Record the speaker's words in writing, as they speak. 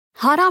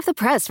Hot off the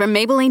press from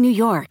Maybelline, New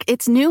York,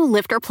 it's new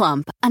Lifter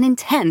Plump, an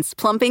intense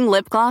plumping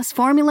lip gloss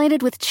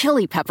formulated with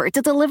chili pepper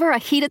to deliver a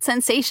heated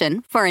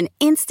sensation for an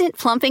instant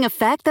plumping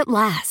effect that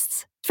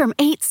lasts. From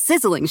 8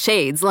 sizzling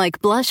shades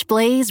like Blush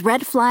Blaze,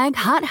 Red Flag,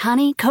 Hot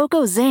Honey,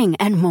 Cocoa Zing,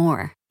 and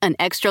more. An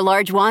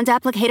extra-large wand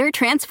applicator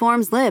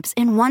transforms lips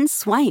in one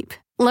swipe.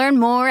 Learn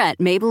more at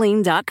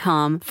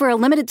Maybelline.com. For a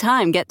limited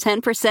time, get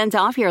 10%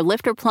 off your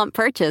Lifter Plump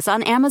purchase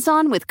on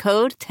Amazon with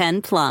code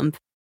 10PLUMP.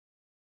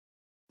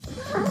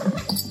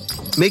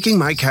 Making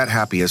my cat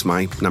happy is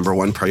my number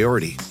one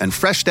priority, and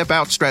Fresh Step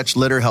Outstretched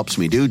Litter helps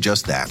me do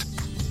just that.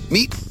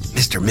 Meet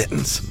Mr.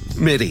 Mittens.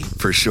 Mitty,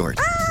 for short.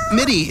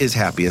 Mitty is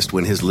happiest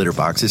when his litter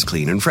box is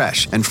clean and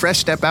fresh, and Fresh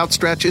Step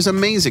Outstretch is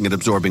amazing at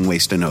absorbing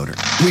waste and odor.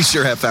 We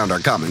sure have found our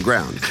common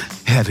ground,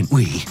 haven't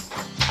we?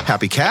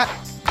 Happy cat,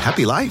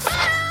 happy life.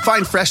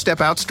 Find Fresh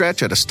Step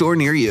Outstretch at a store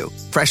near you.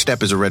 Fresh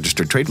Step is a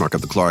registered trademark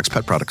of the Clorox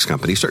Pet Products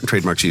Company. Certain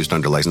trademarks used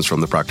under license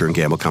from the Procter &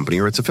 Gamble Company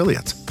or its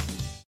affiliates.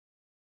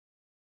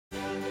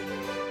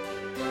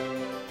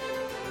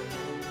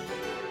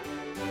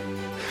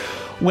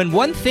 When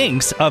one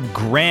thinks of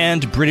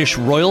grand British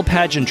royal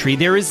pageantry,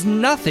 there is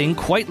nothing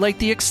quite like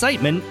the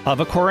excitement of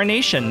a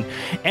coronation.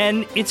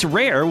 And it's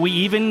rare we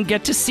even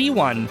get to see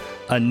one.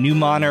 A new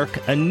monarch,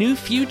 a new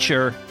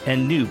future,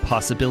 and new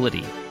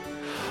possibility.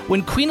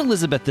 When Queen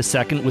Elizabeth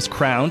II was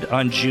crowned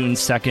on June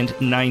 2nd,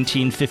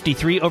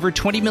 1953, over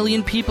 20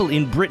 million people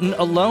in Britain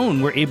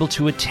alone were able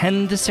to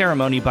attend the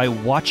ceremony by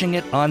watching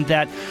it on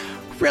that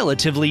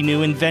relatively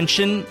new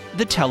invention,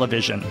 the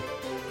television.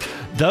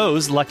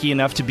 Those lucky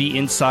enough to be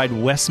inside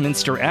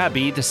Westminster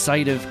Abbey, the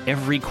site of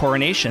every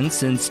coronation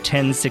since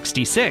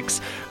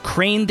 1066,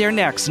 craned their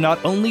necks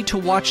not only to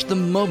watch the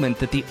moment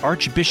that the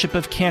Archbishop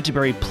of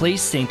Canterbury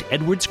placed St.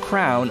 Edward's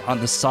crown on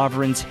the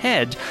sovereign's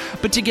head,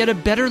 but to get a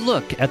better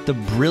look at the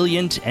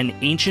brilliant and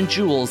ancient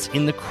jewels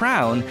in the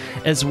crown,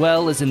 as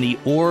well as in the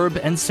orb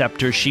and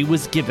scepter she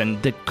was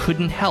given that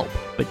couldn't help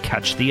but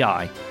catch the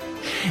eye.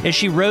 As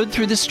she rode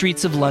through the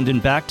streets of London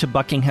back to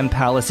Buckingham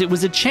Palace, it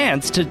was a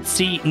chance to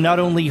see not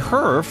only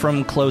her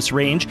from close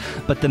range,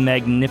 but the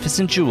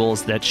magnificent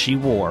jewels that she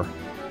wore.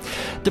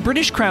 The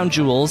British crown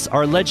jewels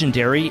are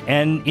legendary,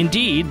 and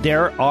indeed,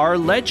 there are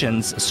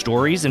legends,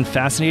 stories, and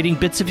fascinating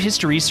bits of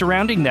history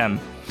surrounding them.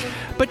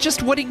 But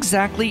just what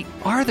exactly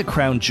are the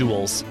crown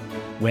jewels?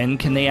 When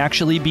can they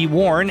actually be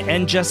worn,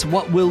 and just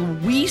what will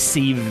we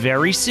see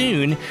very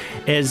soon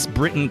as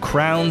Britain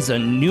crowns a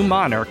new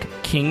monarch,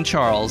 King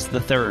Charles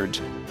III?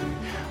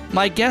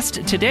 My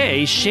guest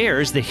today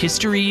shares the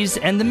histories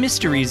and the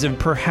mysteries of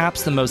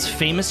perhaps the most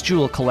famous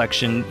jewel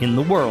collection in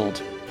the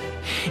world.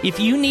 If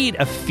you need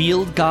a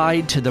field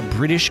guide to the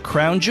British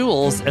crown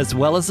jewels, as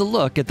well as a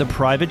look at the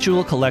private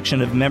jewel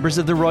collection of members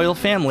of the royal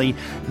family,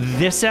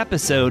 this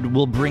episode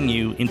will bring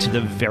you into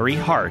the very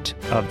heart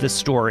of the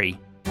story.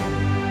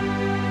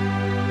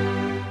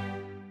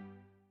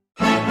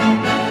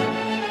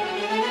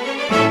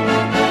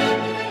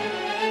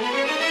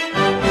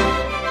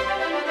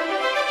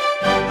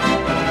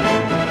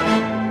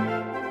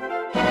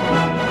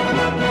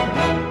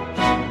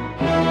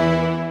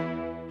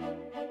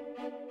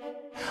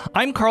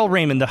 I'm Carl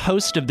Raymond, the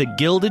host of the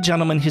Gilded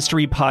Gentleman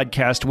History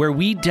Podcast, where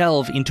we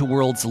delve into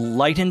worlds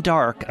light and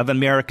dark of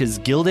America's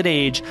Gilded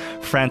Age,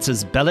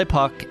 France's Belle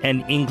Epoque,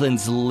 and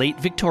England's late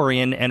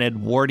Victorian and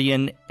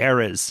Edwardian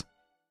eras.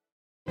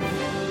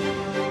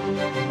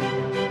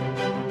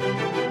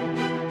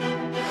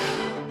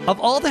 Of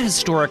all the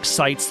historic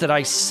sites that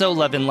I so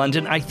love in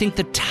London, I think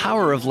the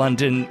Tower of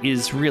London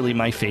is really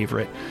my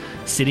favorite.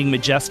 Sitting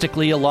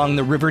majestically along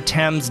the River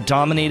Thames,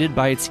 dominated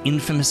by its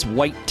infamous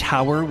White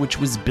Tower, which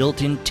was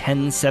built in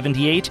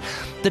 1078,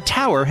 the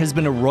Tower has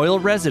been a royal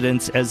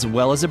residence as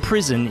well as a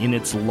prison in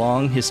its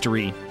long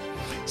history.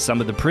 Some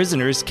of the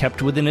prisoners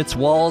kept within its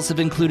walls have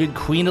included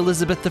Queen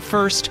Elizabeth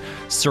I,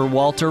 Sir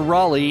Walter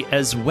Raleigh,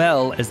 as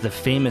well as the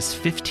famous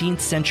 15th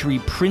century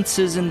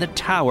princes in the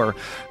Tower,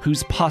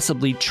 whose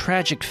possibly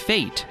tragic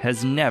fate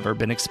has never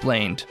been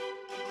explained.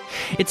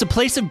 It's a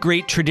place of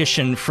great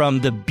tradition, from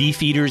the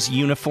Beefeaters'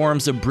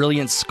 uniforms of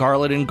brilliant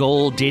scarlet and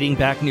gold dating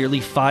back nearly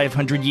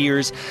 500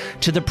 years,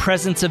 to the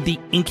presence of the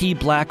inky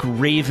black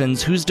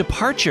ravens, whose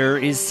departure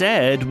is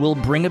said will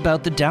bring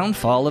about the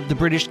downfall of the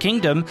British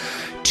kingdom,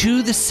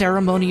 to the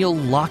ceremonial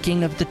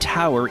locking of the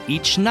tower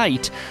each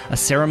night, a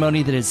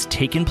ceremony that has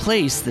taken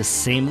place the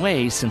same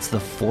way since the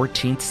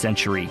 14th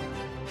century.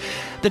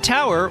 The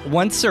Tower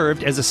once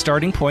served as a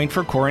starting point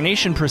for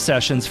coronation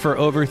processions for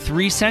over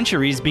 3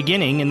 centuries,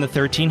 beginning in the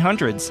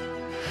 1300s.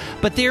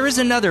 But there is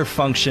another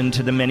function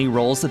to the many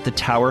roles that the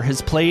Tower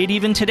has played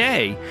even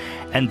today,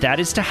 and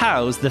that is to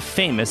house the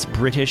famous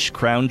British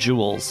crown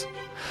jewels.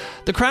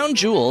 The crown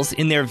jewels,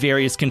 in their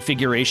various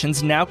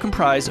configurations, now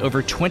comprise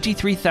over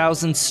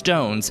 23,000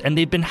 stones, and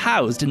they've been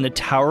housed in the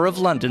Tower of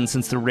London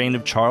since the reign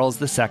of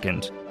Charles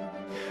II.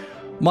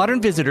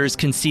 Modern visitors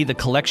can see the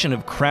collection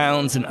of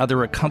crowns and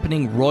other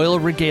accompanying royal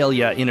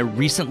regalia in a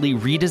recently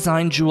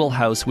redesigned jewel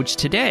house, which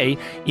today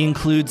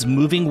includes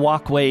moving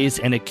walkways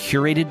and a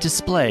curated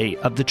display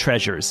of the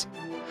treasures.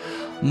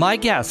 My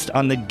guest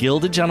on The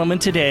Gilded Gentleman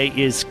today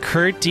is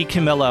Kurt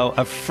DiCamillo,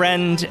 a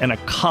friend and a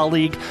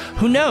colleague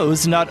who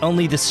knows not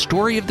only the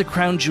story of the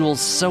crown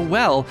jewels so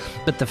well,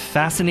 but the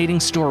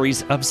fascinating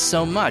stories of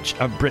so much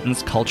of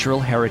Britain's cultural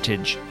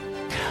heritage.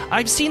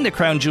 I've seen the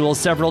crown jewels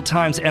several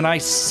times, and I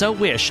so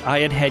wish I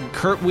had had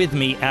Kurt with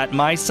me at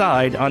my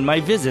side on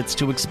my visits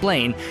to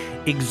explain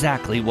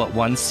exactly what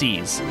one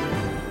sees.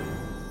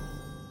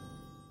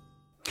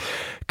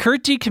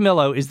 Kurt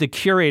DiCamillo is the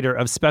curator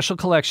of special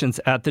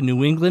collections at the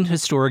New England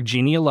Historic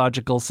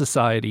Genealogical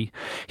Society.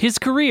 His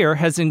career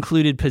has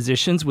included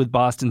positions with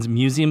Boston's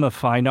Museum of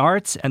Fine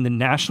Arts and the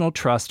National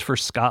Trust for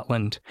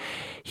Scotland.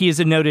 He is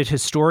a noted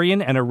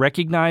historian and a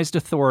recognized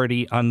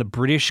authority on the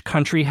British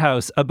country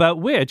house,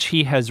 about which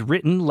he has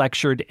written,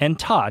 lectured, and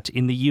taught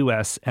in the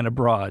U.S. and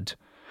abroad.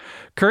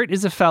 Kurt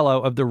is a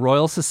fellow of the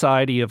Royal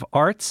Society of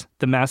Arts,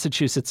 the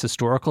Massachusetts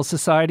Historical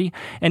Society,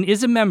 and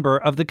is a member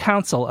of the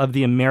Council of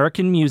the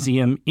American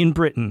Museum in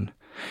Britain.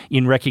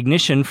 In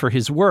recognition for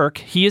his work,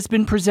 he has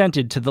been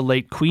presented to the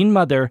late Queen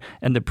Mother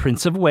and the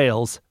Prince of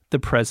Wales, the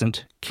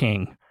present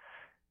King.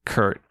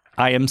 Kurt,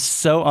 I am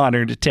so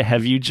honored to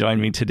have you join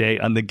me today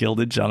on The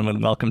Gilded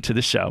Gentleman. Welcome to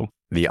the show.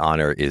 The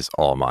honor is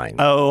all mine.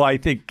 Oh, I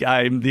think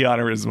the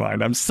honor is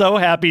mine. I'm so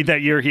happy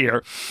that you're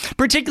here,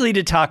 particularly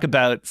to talk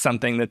about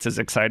something that's as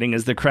exciting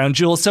as the crown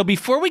jewels. So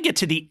before we get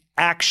to the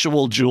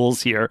actual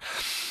jewels here,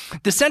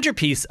 the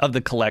centerpiece of the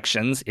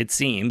collections, it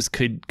seems,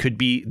 could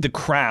be the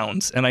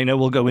crowns. And I know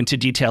we'll go into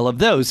detail of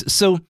those.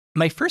 So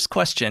my first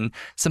question,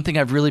 something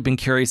I've really been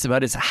curious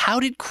about, is how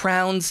did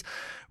crowns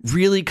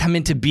really come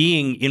into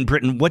being in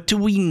Britain? What do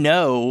we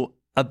know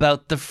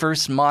about the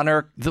first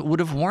monarch that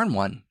would have worn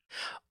one?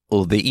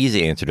 Well, the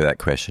easy answer to that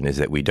question is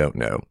that we don't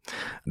know.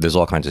 There's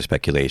all kinds of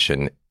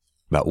speculation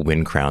about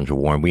when crowns were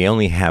worn. We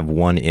only have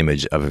one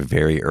image of a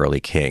very early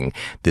king.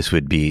 This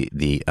would be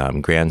the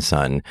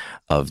grandson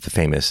of the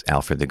famous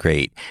Alfred the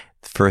Great.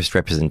 First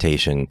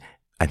representation,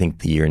 I think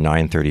the year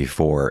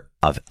 934,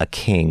 of a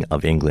king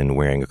of England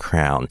wearing a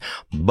crown.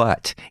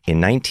 But in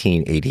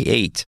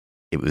 1988,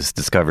 it was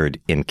discovered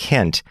in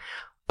Kent,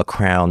 a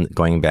crown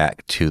going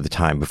back to the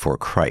time before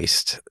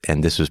Christ.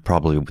 And this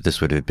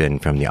would have been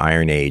from the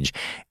Iron Age,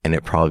 and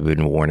it probably would have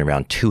been worn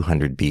around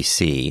 200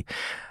 BC.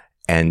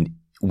 And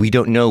we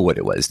don't know what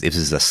it was. This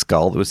is a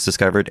skull that was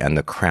discovered, and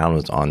the crown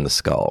was on the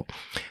skull.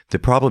 The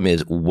problem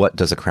is, what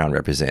does a crown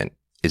represent?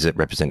 Does it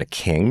represent a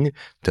king?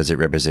 Does it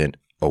represent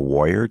a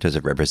warrior? Does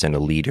it represent a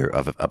leader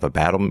of a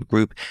battle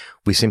group?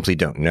 We simply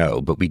don't know,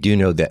 but we do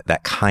know that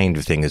that kind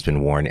of thing has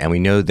been worn. And we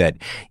know that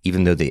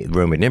even though the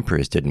Roman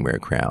emperors didn't wear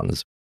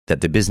crowns,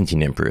 that the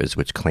Byzantine emperors,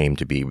 which claimed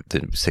to be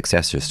the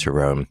successors to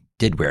Rome,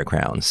 did wear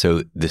crowns.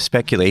 So the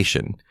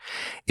speculation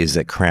is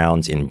that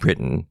crowns in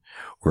Britain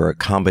were a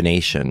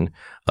combination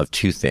of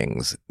two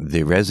things: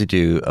 the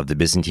residue of the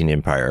Byzantine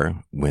Empire,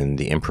 when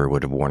the emperor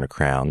would have worn a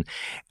crown,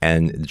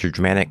 and the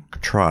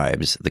Germanic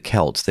tribes, the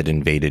Celts, that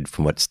invaded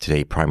from what's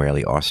today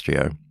primarily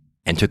Austria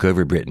and took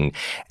over Britain,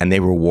 and they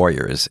were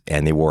warriors,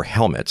 and they wore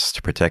helmets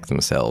to protect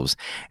themselves.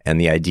 And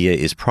the idea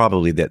is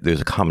probably that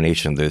there's a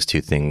combination of those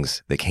two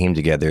things that came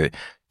together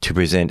to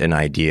present an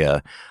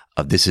idea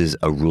of this is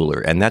a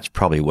ruler. And that's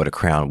probably what a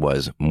crown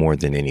was more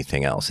than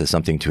anything else, is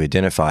something to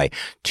identify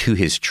to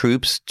his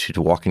troops, to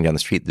walking down the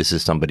street. This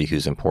is somebody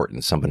who's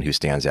important, someone who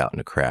stands out in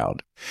a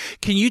crowd.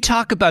 Can you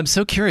talk about, I'm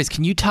so curious,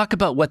 can you talk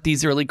about what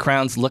these early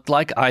crowns looked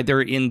like, either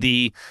in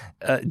the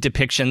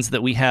depictions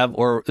that we have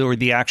or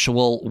the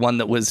actual one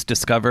that was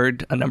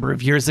discovered a number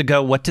of years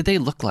ago? What did they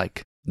look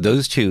like?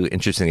 Those two,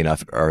 interestingly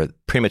enough, are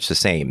pretty much the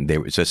same.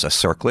 There was just a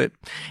circlet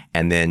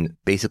and then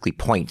basically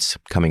points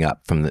coming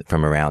up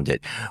from around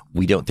it.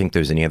 We don't think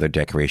there's any other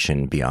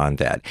decoration beyond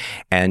that.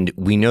 And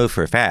we know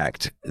for a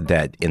fact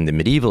that in the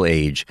medieval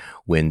age,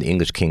 when the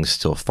English kings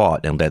still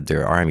fought and led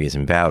their armies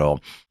in battle,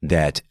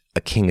 that a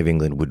king of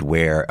England would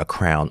wear a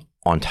crown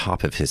on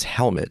top of his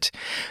helmet,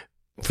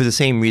 for the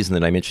same reason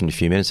that I mentioned a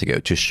few minutes ago,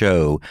 to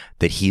show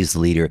that he's the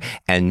leader,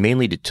 and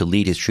mainly to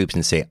lead his troops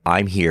and say,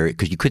 I'm here,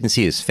 because you couldn't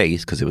see his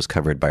face because it was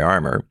covered by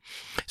armor.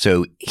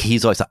 So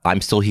he's always,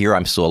 I'm still here,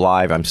 I'm still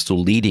alive, I'm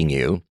still leading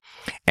you.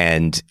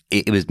 And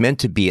it was meant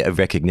to be a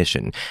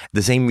recognition.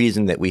 The same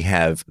reason that we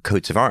have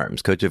coats of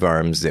arms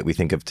that we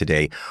think of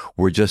today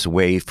were just a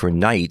way for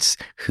knights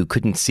who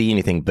couldn't see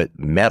anything but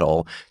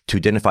metal to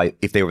identify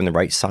if they were on the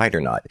right side or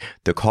not.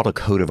 They're called a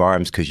coat of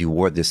arms because you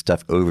wore this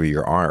stuff over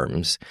your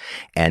arms.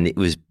 And it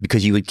was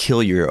because you would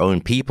kill your own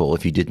people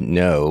if you didn't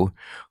know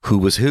who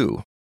was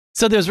who.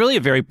 So there's really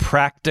a very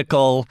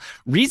practical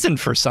reason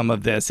for some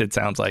of this, it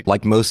sounds like.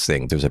 Like most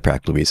things, there's a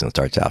practical reason that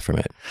starts out from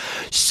it.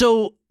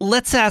 So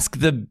let's ask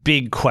the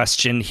big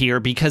question here,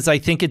 because I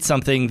think it's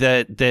something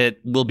that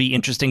will be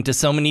interesting to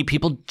so many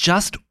people.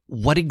 Just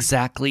what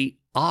exactly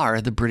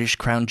are the British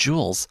crown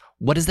jewels?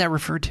 What does that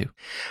refer to?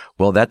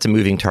 Well, that's a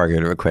moving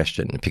target or a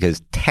question,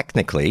 because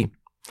technically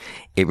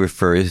it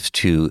refers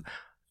to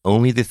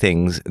only the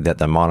things that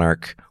the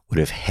monarch would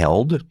have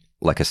held,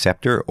 like a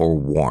scepter, or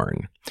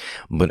worn.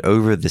 But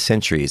over the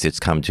centuries, it's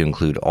come to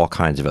include all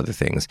kinds of other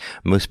things,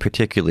 most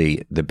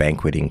particularly the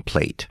banqueting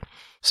plate.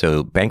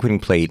 So banqueting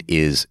plate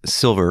is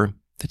silver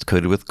that's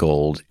coated with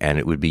gold, and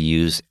it would be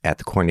used at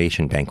the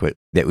coronation banquet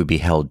that would be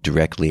held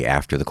directly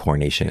after the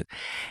coronation.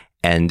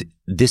 And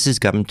this is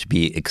going to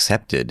be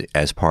accepted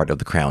as part of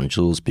the crown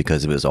jewels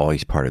because it was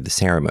always part of the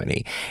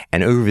ceremony.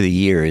 And over the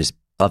years,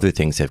 other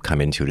things have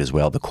come into it as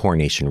well. The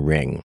coronation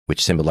ring,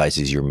 which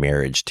symbolizes your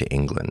marriage to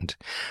England.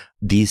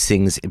 These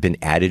things have been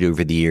added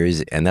over the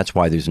years, and that's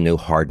why there's no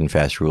hard and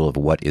fast rule of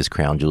what is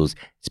crown jewels.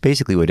 It's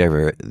basically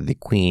whatever the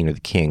queen or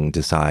the king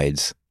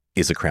decides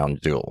is a crown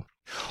jewel.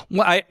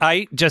 Well,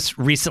 I just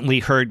recently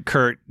heard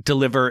Kurt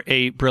deliver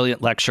a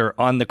brilliant lecture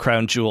on the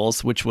crown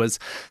jewels, which was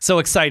so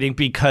exciting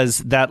because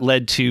that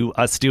led to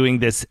us doing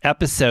this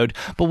episode.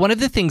 But one of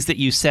the things that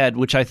you said,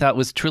 which I thought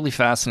was truly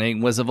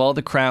fascinating, was of all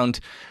the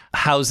crowned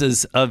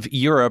houses of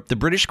Europe, the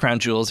British crown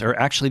jewels are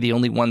actually the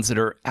only ones that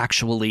are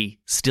actually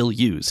still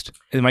used.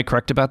 Am I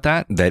correct about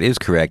that? That is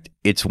correct.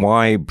 It's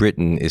why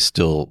Britain is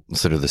still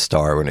sort of the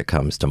star when it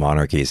comes to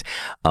monarchies.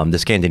 The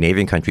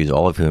Scandinavian countries,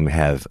 all of whom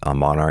have a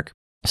monarch,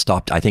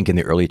 stopped, I think, in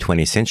the early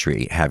 20th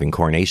century having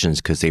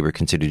coronations because they were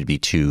considered to be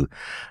too,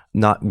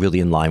 not really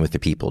in line with the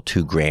people,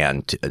 too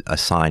grand, a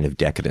sign of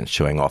decadence,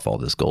 showing off all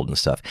this gold and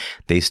stuff.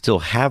 They still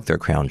have their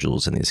crown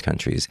jewels in these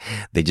countries.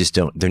 They just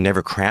don't, they're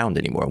never crowned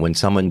anymore. When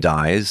someone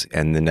dies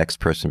and the next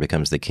person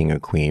becomes the king or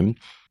queen,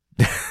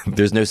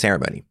 there's no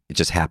ceremony. It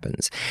just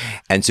happens.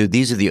 And so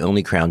these are the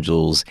only crown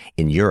jewels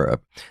in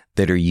Europe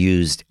that are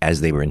used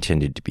as they were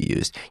intended to be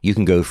used. You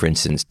can go, for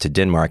instance, to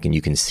Denmark and you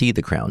can see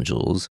the crown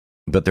jewels,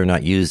 but they're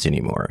not used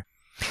anymore.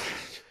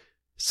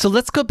 So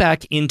let's go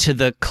back into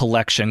the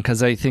collection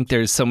because I think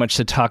there's so much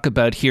to talk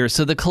about here.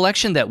 So the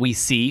collection that we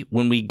see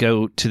when we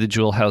go to the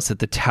Jewel House at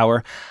the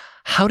Tower,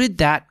 how did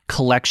that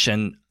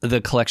collection, the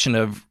collection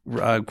of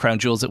crown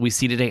jewels that we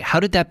see today,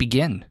 how did that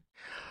begin?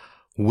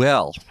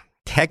 Well,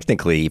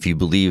 technically, if you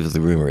believe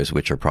the rumors,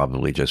 which are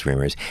probably just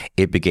rumors,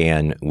 it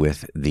began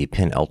with the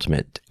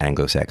penultimate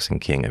Anglo-Saxon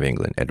king of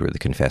England, Edward the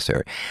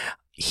Confessor.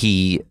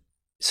 He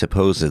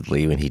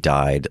supposedly, when he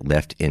died,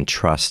 left in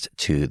trust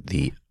to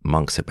the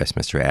monks at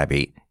Westminster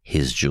Abbey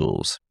his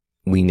jewels.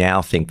 We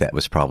now think that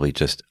was probably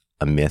just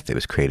a myth that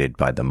was created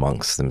by the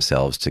monks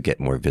themselves to get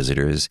more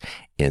visitors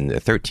in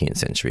the 13th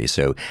century.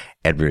 So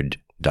Edward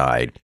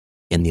died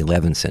in the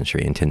 11th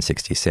century, in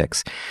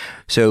 1066.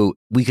 So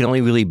we can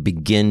only really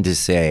begin to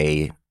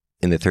say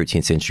in the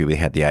 13th century we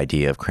had the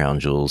idea of crown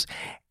jewels.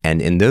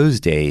 And in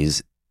those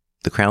days,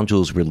 the crown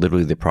jewels were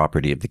literally the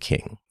property of the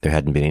king. There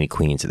hadn't been any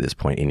queens at this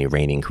point, any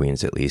reigning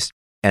queens at least.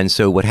 And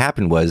so what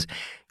happened was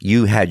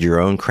you had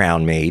your own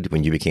crown made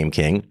when you became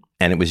king,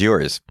 and it was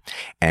yours.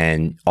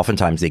 And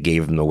oftentimes they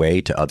gave them away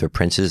to other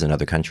princes in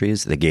other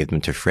countries. They gave them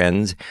to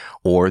friends,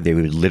 or they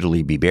would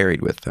literally be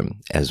buried with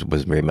them, as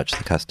was very much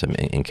the custom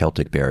in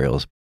Celtic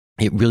burials.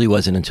 It really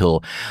wasn't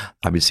until,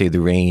 I would say, the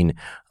reign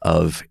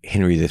of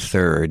Henry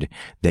III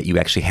that you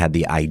actually had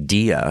the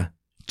idea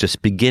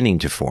just beginning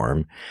to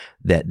form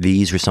that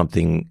these were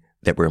something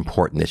that were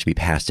important that should be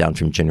passed down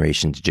from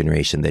generation to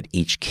generation, that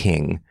each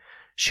king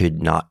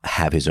should not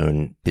have his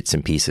own bits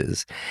and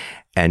pieces.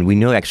 And we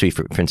know actually,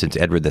 for instance,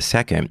 Edward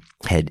II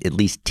had at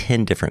least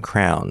 10 different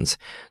crowns,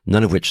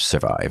 none of which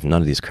survived.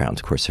 None of these crowns,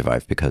 of course,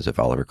 survived because of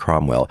Oliver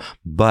Cromwell.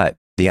 But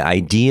the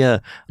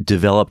idea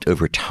developed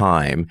over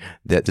time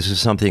that this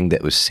was something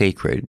that was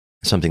sacred,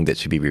 something that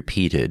should be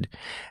repeated,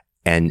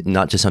 and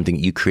not just something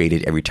you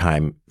created every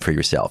time for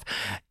yourself.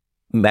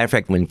 Matter of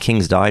fact, when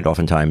kings died,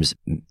 oftentimes,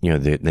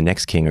 the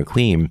next king or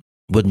queen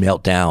would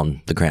melt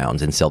down the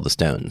crowns and sell the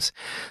stones.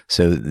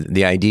 So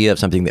the idea of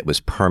something that was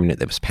permanent,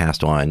 that was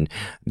passed on,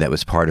 that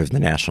was part of the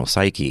national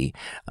psyche,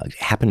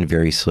 happened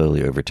very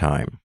slowly over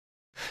time.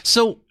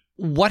 So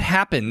what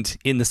happened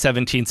in the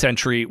 17th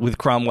century with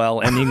Cromwell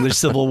and the English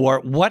Civil War?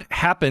 What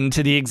happened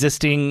to the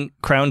existing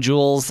crown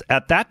jewels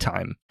at that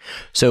time?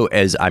 So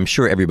as I'm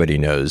sure everybody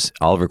knows,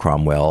 Oliver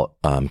Cromwell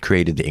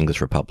created the English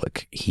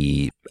Republic.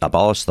 He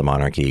abolished the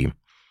monarchy.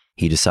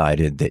 He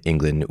decided that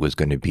England was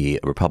going to be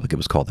a republic. It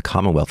was called the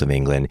Commonwealth of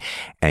England.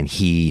 And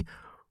he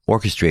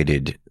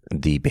orchestrated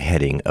the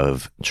beheading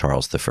of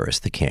Charles I,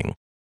 the king.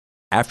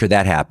 After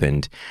that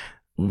happened,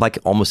 like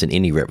almost in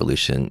any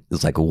revolution,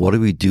 it's like, well, what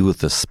do we do with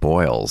the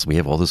spoils? We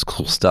have all this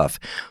cool stuff.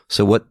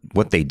 So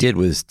what they did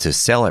was to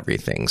sell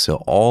everything. So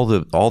all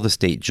the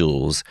state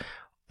jewels,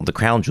 the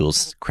crown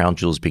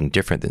jewels being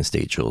different than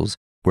state jewels,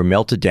 were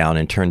melted down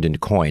and turned into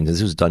coins.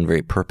 This was done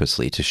very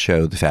purposely to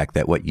show the fact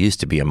that what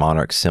used to be a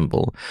monarch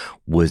symbol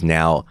was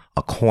now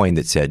a coin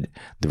that said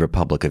the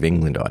Republic of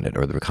England on it,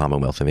 or the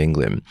Commonwealth of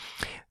England.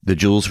 The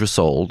jewels were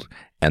sold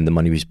and the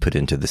money was put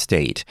into the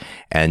state.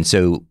 And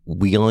so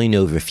we only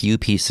know of a few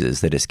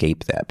pieces that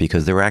escaped that,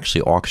 because there were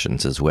actually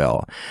auctions as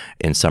well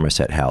in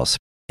Somerset House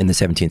in the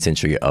 17th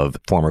century of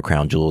former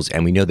crown jewels.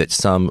 And we know that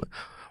some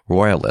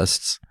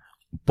royalists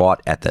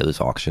bought at those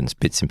auctions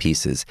bits and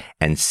pieces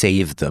and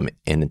saved them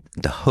in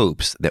the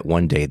hopes that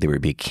one day there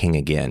would be a king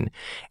again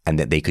and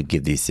that they could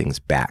give these things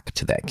back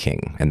to that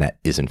king. And that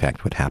is in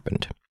fact what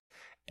happened.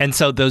 And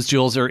so those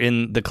jewels are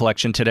in the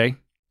collection today?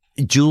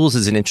 Jewels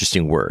is an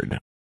interesting word.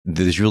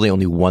 There's really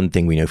only one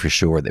thing we know for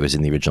sure that was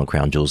in the original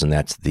crown jewels, and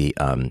that's the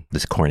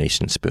this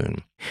coronation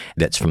spoon.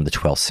 That's from the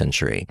 12th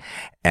century.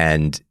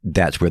 And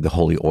that's where the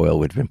holy oil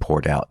would have been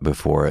poured out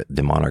before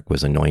the monarch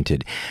was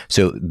anointed.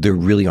 So there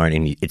really aren't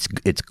any, it's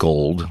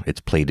gold,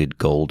 it's plated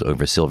gold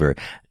over silver.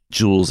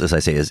 Jewels, as I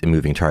say, is a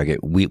moving target.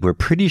 We're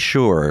pretty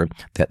sure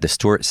that the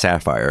Stuart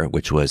sapphire,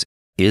 which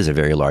is a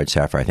very large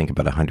sapphire, I think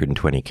about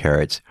 120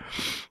 carats,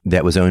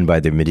 that was owned by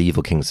the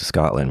medieval kings of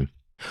Scotland,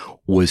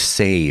 was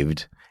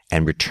saved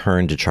and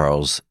returned to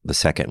Charles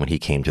II when he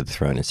came to the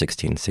throne in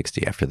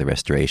 1660 after the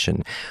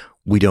Restoration.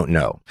 We don't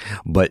know,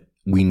 but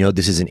we know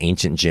this is an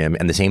ancient gem,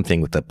 and the same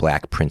thing with the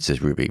Black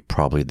Prince's ruby,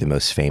 probably the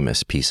most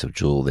famous piece of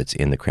jewel that's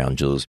in the crown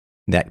jewels.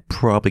 That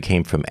probably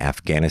came from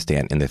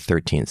Afghanistan in the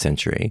 13th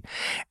century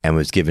and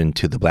was given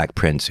to the Black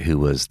Prince, who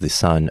was the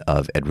son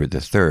of Edward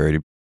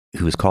III,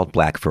 who was called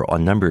Black for a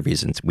number of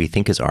reasons. We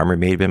think his armor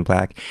may have been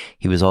black.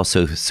 He was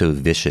also so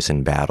vicious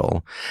in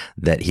battle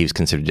that he was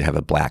considered to have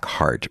a black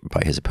heart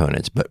by his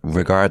opponents. But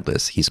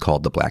regardless, he's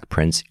called the Black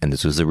Prince, and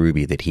this was a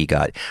ruby that he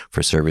got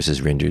for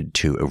services rendered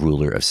to a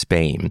ruler of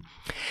Spain.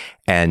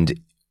 And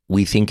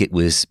we think it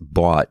was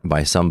bought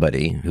by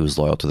somebody who was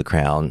loyal to the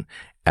crown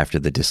after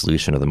the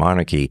dissolution of the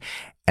monarchy.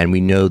 And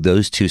we know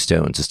those two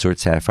stones, the Stuart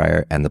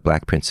sapphire and the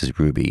Black Prince's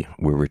ruby,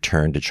 were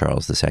returned to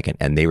Charles II,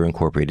 and they were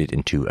incorporated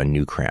into a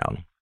new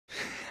crown.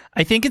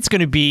 I think it's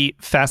going to be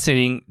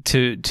fascinating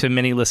to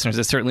many listeners,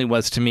 it certainly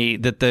was to me,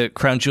 that the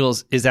crown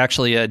jewels is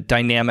actually a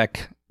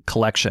dynamic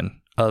collection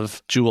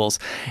of jewels.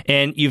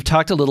 And you've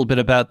talked a little bit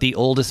about the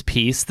oldest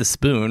piece, the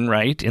spoon,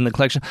 right, in the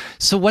collection.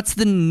 So what's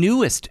the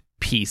newest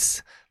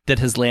piece that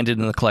has landed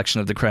in the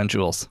collection of the crown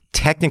jewels?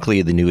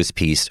 Technically, the newest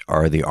piece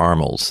are the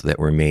armals that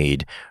were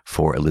made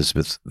for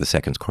Elizabeth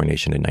II's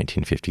coronation in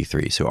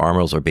 1953. So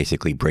armals are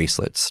basically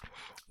bracelets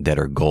that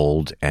are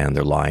gold, and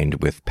they're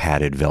lined with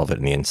padded velvet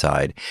on the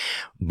inside.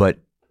 But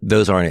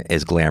those aren't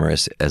as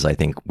glamorous as I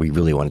think we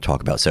really want to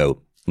talk about.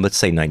 So let's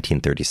say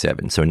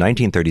 1937. So in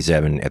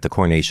 1937, at the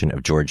coronation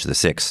of George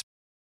VI,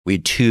 we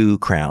had two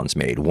crowns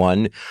made.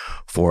 One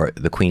for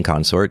the queen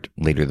consort,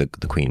 later the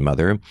queen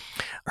mother.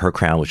 Her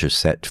crown, which was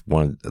set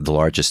one of the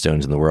largest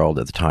stones in the world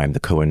at the time, the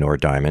Koh-i-Noor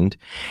diamond.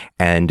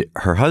 And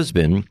her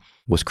husband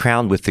was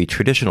crowned with the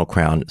traditional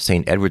crown,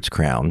 St. Edward's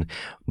crown,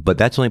 but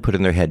that's only put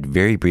in their head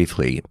very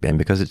briefly. And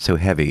because it's so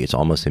heavy, it's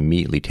almost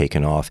immediately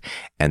taken off.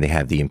 And they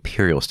have the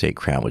imperial state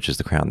crown, which is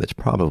the crown that's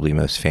probably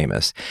most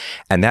famous.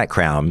 And that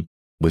crown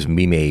was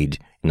remade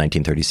in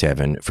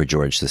 1937 for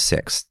George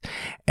VI.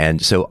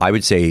 And so I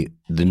would say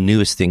the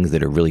newest things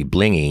that are really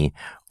blingy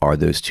are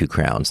those two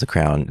crowns,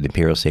 the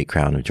imperial state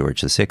crown of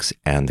George VI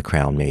and the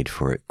crown made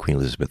for Queen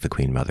Elizabeth, the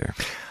Queen Mother.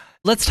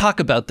 Let's talk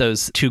about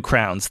those two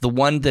crowns. The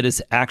one that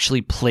is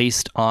actually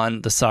placed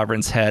on the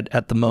sovereign's head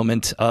at the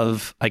moment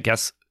of, I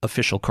guess,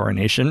 official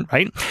coronation,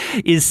 right,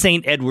 is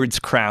St. Edward's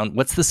crown.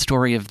 What's the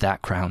story of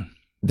that crown?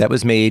 That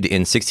was made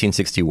in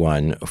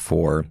 1661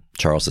 for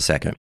Charles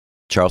II.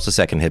 Charles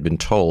II had been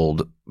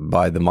told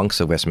by the monks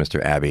of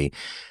Westminster Abbey,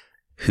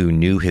 who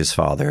knew his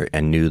father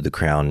and knew the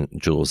crown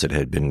jewels that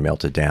had been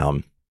melted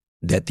down,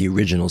 that the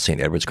original St.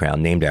 Edward's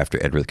crown, named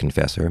after Edward the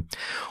Confessor,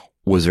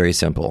 was very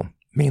simple.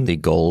 Mainly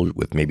gold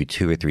with maybe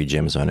 2 or 3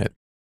 gems on it.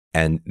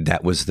 And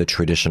that was the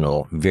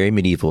traditional, very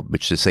medieval,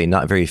 which to say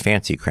not very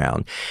fancy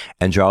crown.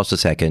 And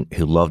Charles II,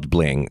 who loved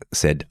bling,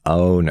 said,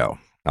 oh no,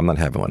 I'm not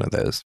having one of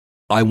those.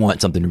 I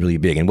want something really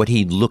big. And what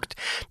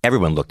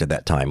everyone looked at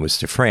that time was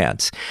to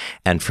France.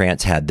 And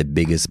France had the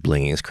biggest,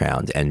 blingiest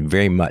crowns, and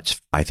very much,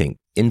 I think,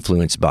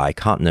 influenced by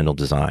continental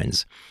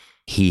designs.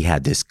 He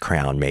had this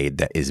crown made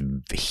that is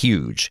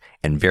huge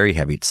and very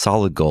heavy. It's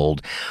solid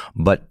gold.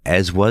 But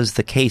as was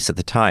the case at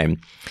the time,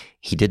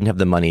 he didn't have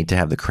the money to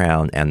have the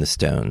crown and the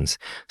stones.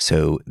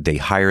 So they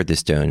hired the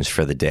stones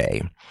for the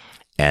day.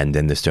 And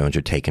then the stones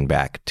were taken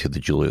back to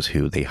the jewelers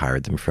who they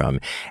hired them from.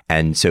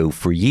 And so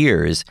for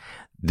years,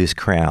 this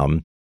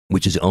crown,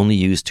 which is only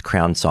used to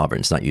crown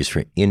sovereigns, not used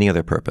for any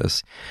other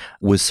purpose,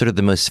 was sort of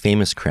the most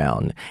famous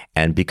crown.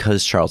 And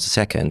because Charles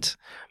II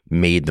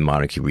made the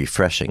monarchy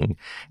refreshing,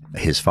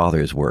 his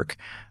father's work,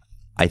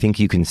 I think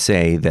you can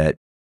say that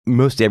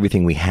most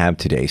everything we have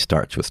today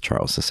starts with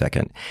Charles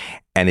II.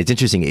 And it's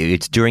interesting,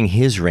 it's during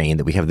his reign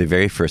that we have the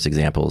very first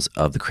examples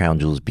of the crown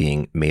jewels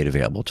being made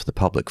available to the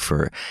public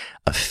for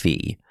a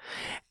fee.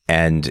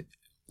 And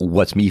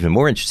what's even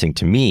more interesting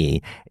to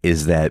me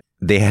is that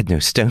they had no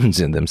stones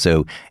in them,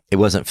 so it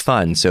wasn't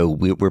fun. So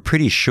we're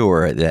pretty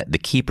sure that the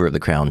keeper of the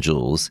crown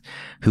jewels,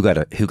 who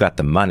got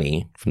the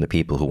money from the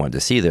people who wanted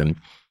to see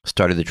them,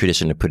 started the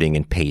tradition of putting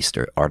in paste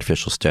or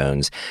artificial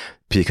stones,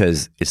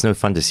 because it's no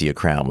fun to see a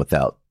crown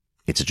without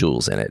its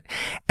jewels in it.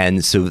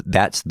 And so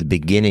that's the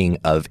beginning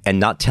of, and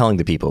not telling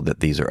the people that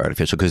these are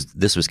artificial, because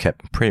this was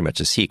kept pretty much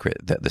a secret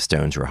that the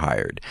stones were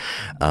hired.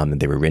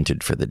 They were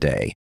rented for the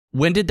day.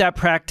 When did that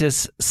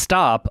practice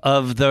stop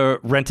of the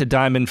rent a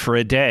diamond for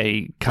a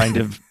day kind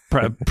of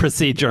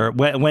procedure?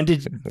 When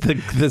did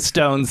the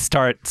stones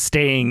start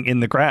staying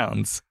in the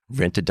grounds?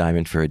 Rent a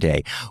diamond for a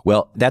day.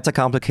 Well, that's a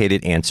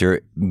complicated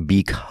answer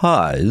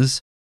because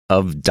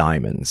of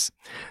diamonds.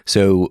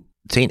 So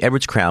St.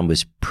 Edward's crown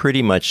was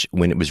pretty much,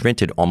 when it was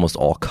rented, almost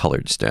all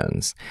colored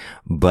stones.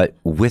 But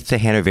with the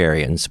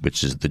Hanoverians,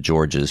 which is the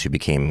Georges who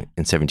became,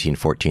 in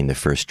 1714, the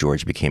first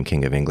George became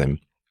King of England,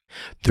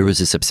 there was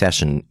this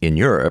obsession in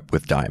Europe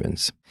with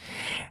diamonds.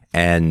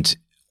 And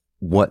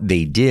what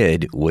they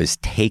did was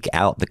take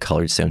out the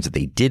colored stones that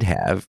they did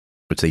have,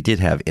 which they did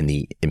have in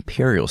the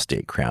imperial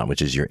state crown,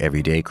 which is your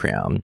everyday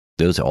crown.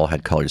 Those all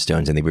had colored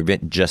stones, and they would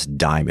rent just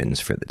diamonds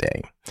for the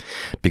day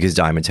because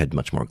diamonds had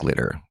much more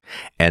glitter.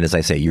 And as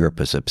I say, Europe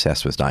was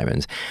obsessed with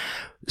diamonds.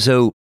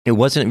 So it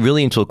wasn't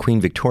really until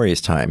Queen Victoria's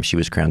time, she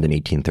was crowned in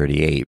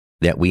 1838,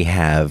 that we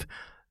have,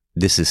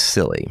 this is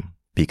silly,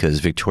 because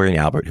Victoria and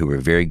Albert, who were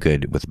very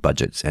good with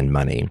budgets and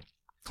money,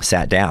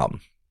 sat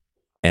down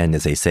and,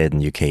 as they said in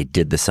the UK,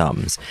 did the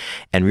sums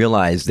and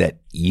realized that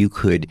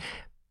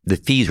the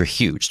fees were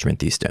huge to rent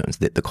these stones.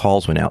 The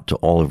calls went out to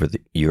all over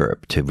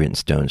Europe to rent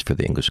stones for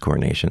the English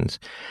coronations.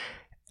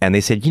 And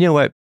they said, you know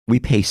what? We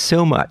pay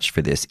so much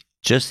for this.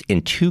 Just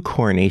in 2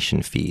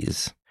 coronation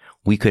fees,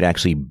 we could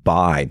actually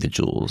buy the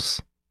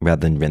jewels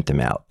rather than rent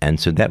them out. And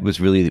so that was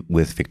really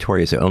with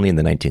Victoria. So only in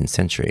the 19th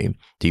century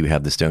do you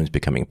have the stones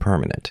becoming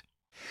permanent.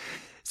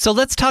 So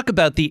let's talk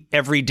about the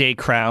everyday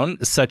crown,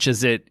 such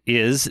as it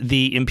is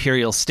the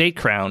imperial state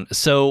crown.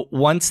 So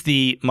once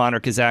the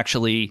monarch is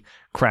actually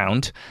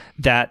crowned,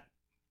 that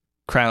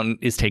crown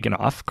is taken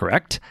off,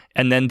 correct?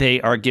 And then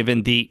they are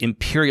given the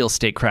imperial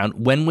state crown.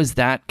 When was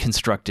that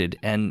constructed,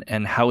 and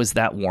how is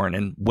that worn,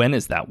 and when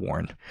is that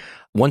worn?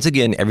 Once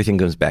again, everything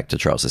goes back to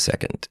Charles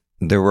II.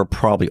 There were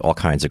probably all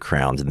kinds of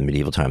crowns in the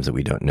medieval times that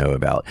we don't know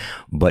about,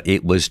 but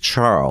it was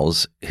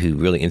Charles who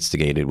really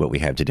instigated what we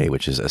have today,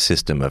 which is a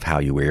system of how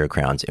you wear your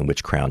crowns and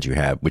which crowns you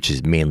have, which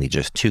is mainly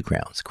just 2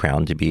 crowns.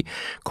 Crown to be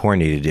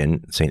coronated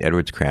in, St.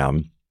 Edward's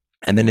crown,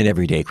 and then an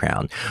everyday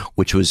crown,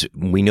 which was,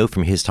 we know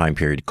from his time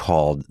period,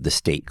 called the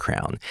state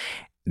crown.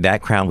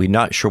 That crown, we're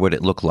not sure what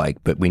it looked like,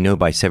 but we know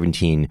by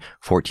 1714,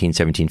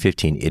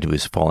 1715, it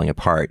was falling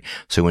apart.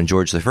 So when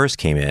George I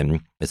came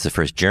in, as the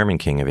first German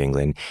king of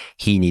England,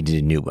 he needed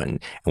a new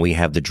one. And we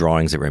have the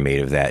drawings that were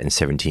made of that in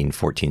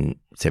 1714,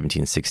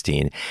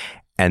 1716.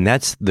 And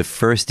that's the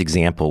first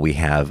example we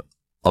have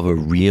of a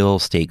real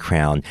state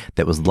crown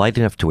that was light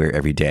enough to wear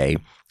every day.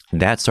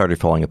 That started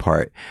falling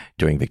apart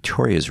during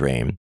Victoria's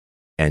reign.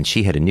 And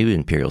she had a new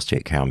imperial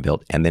state crown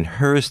built, and then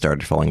hers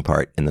started falling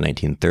apart in the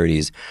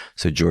 1930s.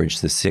 So George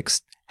VI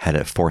had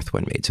a 4th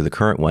one made. So the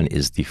current one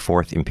is the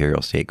 4th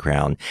imperial state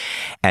crown.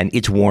 And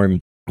it's worn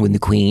when the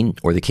Queen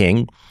or the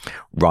King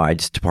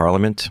rides to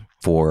Parliament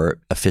for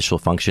official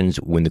functions.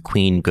 When the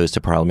Queen goes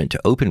to Parliament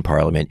to open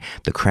Parliament,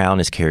 the crown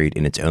is carried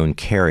in its own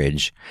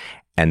carriage,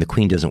 and the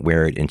Queen doesn't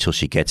wear it until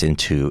she gets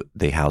into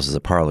the Houses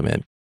of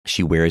Parliament.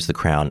 She wears the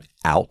crown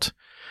out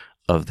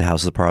of the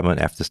Houses of Parliament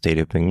after the state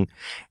opening,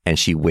 and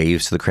she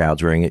waves to the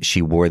crowds wearing it.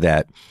 She wore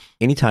that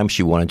anytime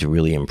she wanted to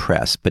really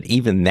impress. But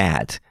even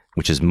that,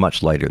 which is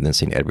much lighter than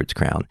St. Edward's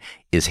crown,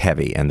 is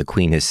heavy. And the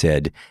Queen has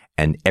said,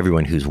 and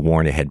everyone who's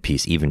worn a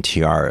headpiece, even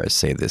tiaras,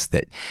 say this,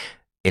 that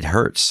it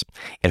hurts.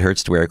 It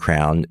hurts to wear a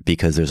crown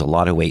because there's a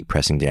lot of weight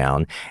pressing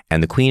down.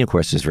 And the Queen, of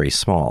course, is very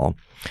small.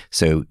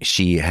 So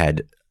she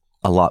had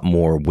a lot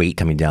more weight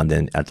coming down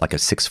than like a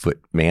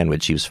 6-foot man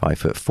would. She was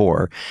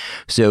 5'4".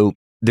 So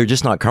they're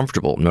just not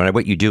comfortable, no matter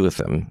what you do with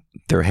them.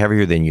 They're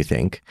heavier than you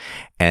think,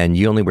 and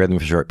you only wear them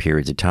for short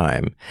periods of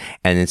time.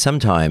 And then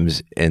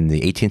sometimes, in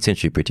the 18th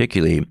century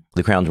particularly,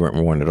 the crowns weren't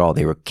worn at all.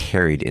 They were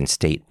carried in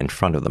state in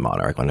front of the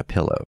monarch on a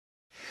pillow.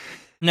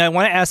 Now, I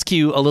want to ask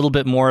you a little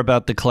bit more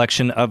about the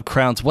collection of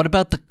crowns. What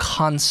about the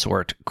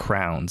consort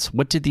crowns?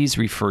 What did these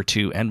refer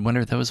to, and when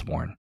are those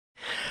worn?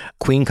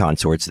 Queen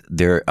consorts,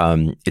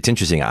 it's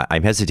interesting.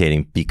 I'm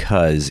hesitating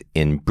because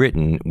in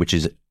Britain, which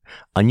is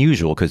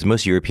unusual because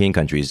most European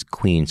countries,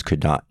 queens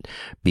could not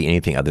be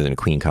anything other than a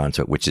queen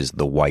consort, which is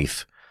the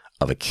wife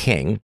of a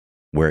king,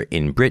 where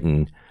in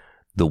Britain,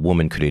 the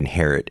woman could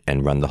inherit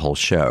and run the whole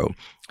show.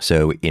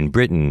 So in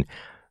Britain,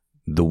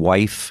 the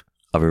wife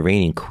of a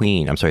reigning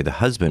queen, the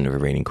husband of a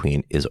reigning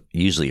queen is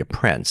usually a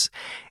prince,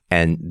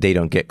 and they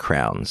don't get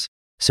crowns.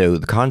 So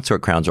the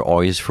consort crowns are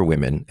always for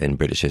women in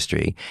British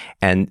history,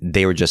 and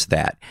they were just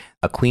that.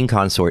 A queen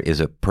consort is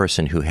a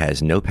person who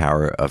has no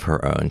power of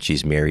her own.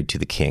 She's married to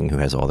the king who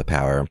has all the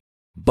power.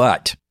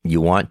 But you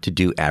want to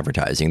do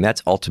advertising.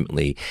 That's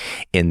ultimately,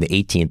 in the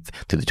 18th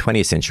to the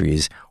 20th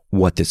centuries,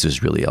 what this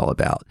is really all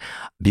about.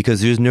 Because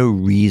there's no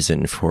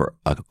reason for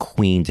a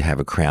queen to have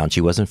a crown.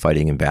 She wasn't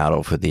fighting in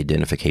battle for the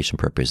identification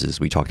purposes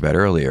we talked about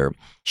earlier.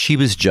 She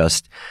was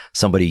just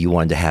somebody you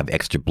wanted to have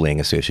extra bling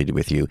associated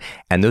with you.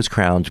 And those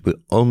crowns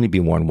would only be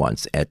worn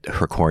once at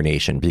her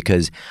coronation,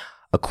 because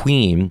a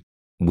queen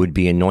would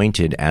be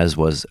anointed as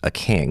was a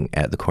king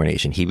at the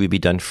coronation. He would be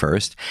done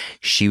first.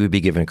 She would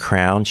be given a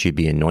crown. She'd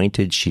be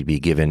anointed. She'd be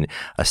given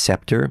a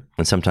scepter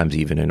and sometimes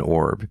even an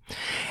orb.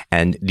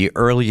 And the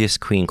earliest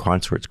queen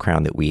consort's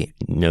crown that we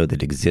know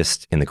that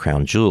exists in the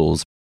crown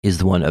jewels is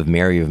the one of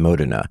Mary of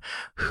Modena,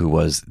 who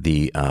was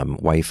the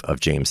wife of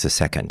James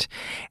II.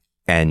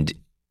 And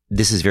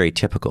this is very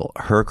typical.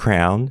 Her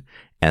crown,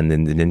 and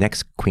then the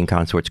next queen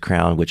consort's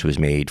crown, which was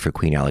made for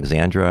Queen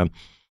Alexandra,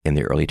 in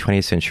the early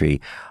 20th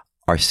century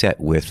are set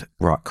with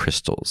rock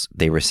crystals.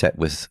 They were set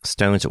with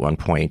stones at one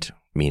point,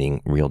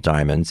 meaning real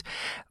diamonds.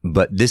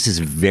 But this is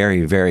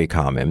very, very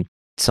common.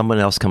 Someone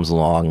else comes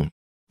along,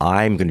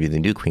 I'm going to be the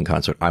new queen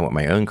consort, I want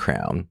my own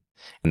crown.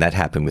 And that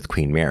happened with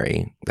Queen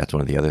Mary. That's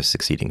one of the other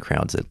succeeding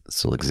crowns that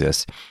still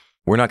exists.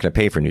 We're not going to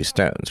pay for new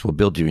stones. We'll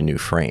build you a new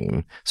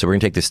frame. So we're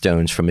going to take the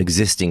stones from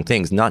existing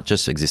things, not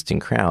just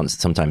existing crowns.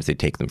 Sometimes they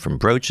take them from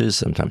brooches.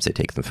 Sometimes they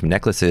take them from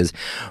necklaces.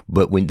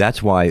 But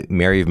that's why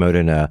Mary of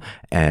Modena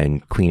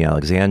and Queen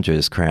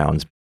Alexandra's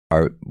crowns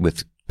are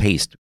with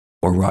paste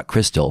or rock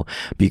crystal,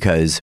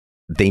 because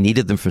they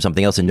needed them from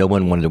something else and no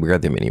one wanted to wear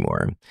them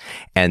anymore.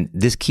 And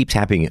this keeps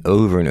happening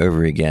over and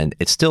over again.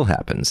 It still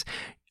happens.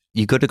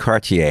 You go to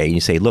Cartier and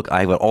you say, look,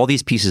 I've got all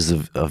these pieces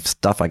of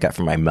stuff I got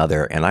from my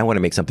mother, and I want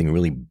to make something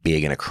really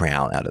big and a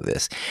crown out of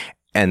this.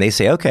 And they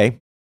say, okay,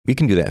 we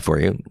can do that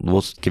for you.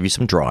 We'll give you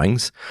some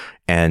drawings,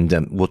 and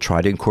we'll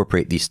try to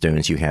incorporate these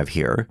stones you have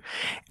here.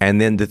 And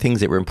then the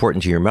things that were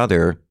important to your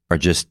mother are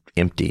just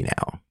empty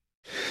now.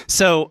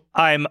 So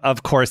I'm,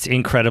 of course,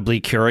 incredibly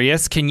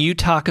curious. Can you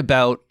talk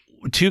about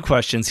two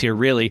questions here,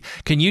 really?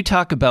 Can you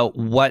talk about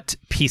what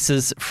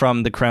pieces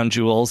from the crown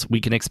jewels we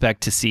can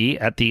expect to see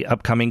at the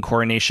upcoming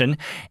coronation,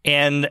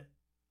 and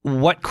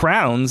what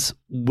crowns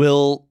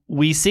will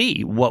we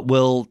see? What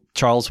will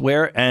Charles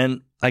wear?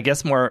 And I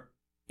guess more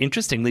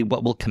interestingly,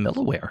 what will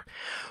Camilla wear?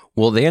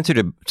 Well, the answer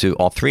to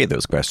all three of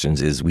those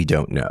questions is we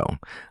don't know.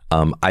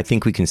 I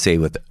think we can say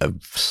with a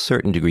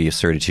certain degree of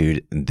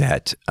certitude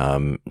that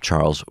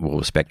Charles will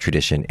respect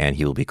tradition and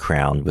he will be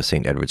crowned with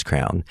St. Edward's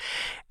crown.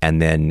 And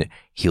then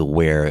he'll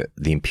wear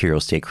the imperial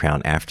state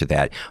crown after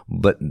that.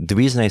 But the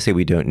reason I say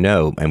we don't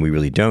know, and we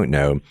really don't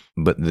know,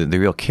 but the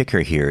real kicker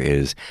here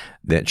is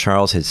that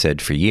Charles had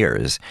said for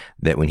years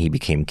that when he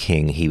became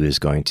king, he was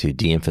going to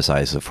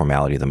de-emphasize the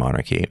formality of the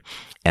monarchy.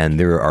 And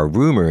there are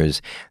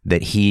rumors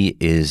that he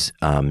is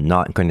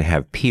not going to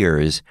have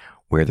peers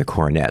wear the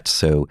coronets.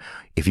 So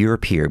if you're a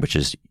peer, which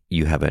is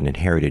you have an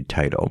inherited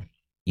title,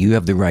 you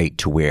have the right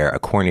to wear a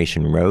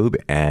coronation robe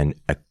and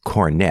a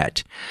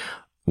coronet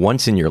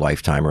once in your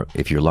lifetime, or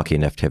if you're lucky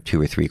enough to have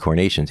 2 or 3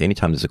 coronations.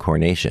 Anytime there's a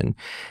coronation,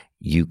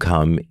 you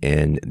come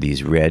in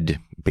these red,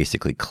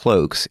 basically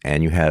cloaks,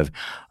 and you have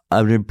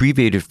an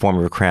abbreviated form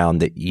of a crown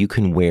that you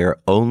can wear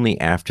only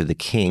after the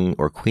king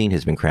or queen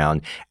has been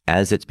crowned.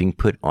 As it's being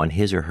put on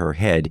his or her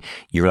head,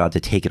 you're allowed to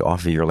take it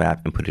off of your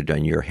lap and put it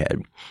on your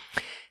head.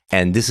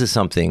 And this is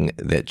something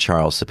that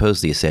Charles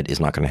supposedly said is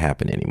not going to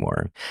happen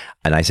anymore.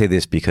 And I say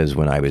this because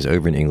when I was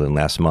over in England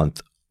last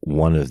month,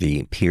 one of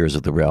the peers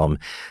of the realm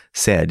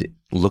said,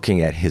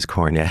 looking at his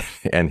coronet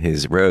and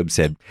his robe,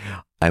 said,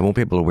 I won't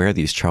be able to wear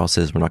these. Charles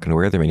says we're not going to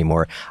wear them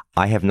anymore.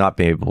 I have not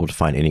been able to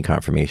find any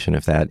confirmation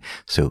of that,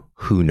 so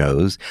who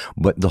knows?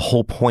 But the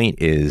whole point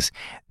is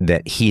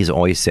that he's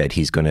always said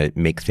he's going to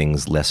make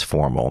things less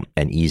formal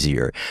and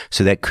easier.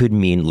 So that could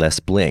mean less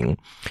bling.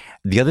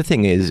 The other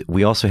thing is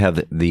we also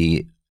have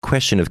the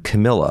question of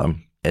Camilla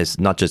as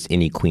not just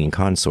any queen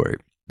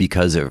consort,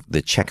 because of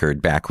the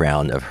checkered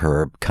background of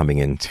her coming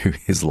into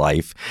his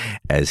life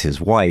as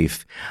his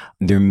wife.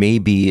 There may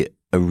be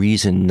a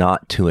reason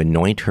not to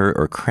anoint her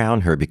or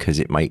crown her because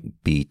it might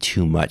be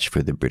too much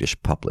for the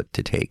British public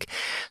to take.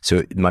 So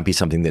it might be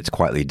something that's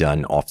quietly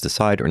done off the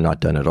side or not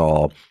done at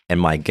all.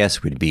 And my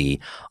guess would be,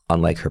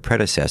 unlike her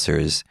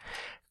predecessors,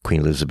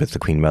 Queen Elizabeth, the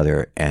Queen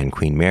Mother, and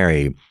Queen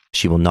Mary,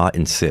 she will not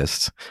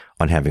insist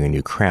on having a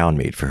new crown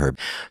made for her.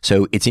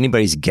 So it's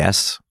anybody's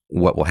guess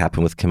what will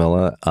happen with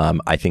Camilla.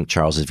 I think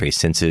Charles is very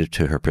sensitive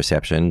to her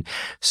perception.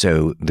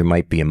 So there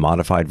might be a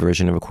modified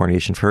version of a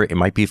coronation for her. It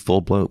might be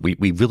full blown.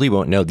 We really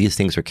won't know. These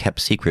things are kept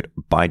secret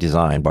by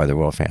design by the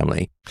royal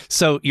family.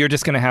 So you're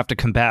just going to have to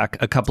come back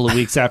a couple of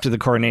weeks after the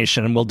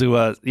coronation, and we'll do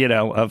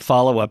a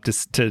follow-up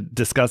to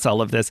discuss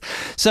all of this.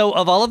 So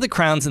of all of the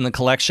crowns in the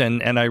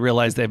collection, and I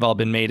realize they've all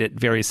been made at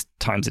various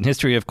times in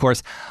history, of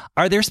course,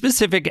 are there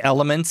specific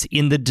elements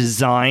in the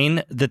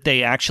design that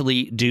they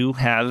actually do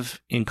have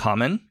in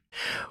common?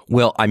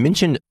 Well, I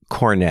mentioned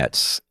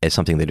coronets as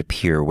something that a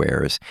peer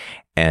wears,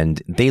 and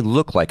they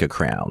look like a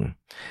crown,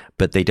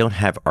 but they don't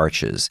have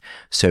arches.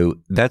 So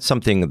that's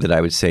something that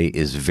I would say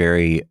is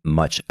very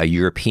much a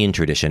European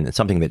tradition, and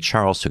something that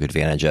Charles took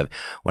advantage of.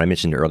 When I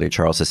mentioned earlier,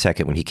 Charles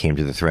II, when he came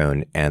to the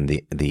throne, and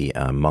the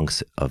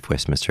monks of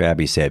Westminster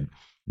Abbey said,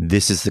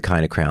 this is the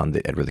kind of crown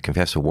that Edward the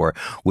Confessor wore,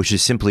 which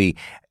is simply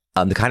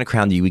the kind of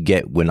crown that you would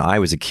get when I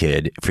was a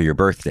kid for your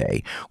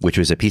birthday, which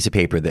was a piece of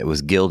paper that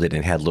was gilded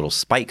and had little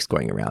spikes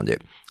going around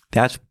it.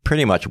 That's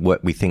pretty much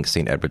what we think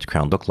St. Edward's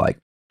crown looked like.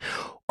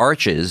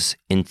 Arches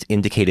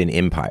indicate an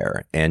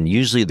empire, and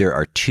usually there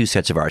are 2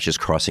 sets of arches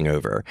crossing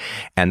over.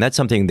 And that's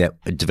something that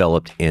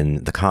developed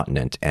in the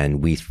continent,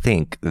 and we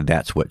think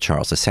that's what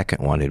Charles II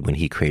wanted when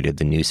he created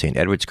the new St.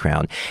 Edward's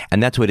crown.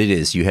 And that's what it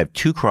is. You have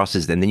 2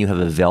 crosses, and then you have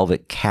a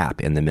velvet cap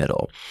in the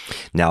middle.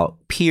 Now,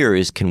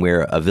 peers can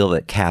wear a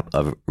velvet cap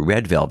of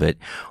red velvet,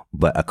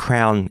 but a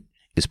crown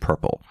is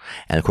purple.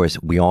 And of course,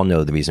 we all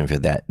know the reason for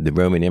that. The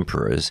Roman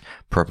emperors,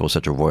 purple is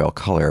such a royal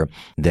color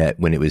that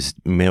when it was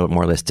more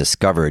or less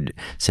discovered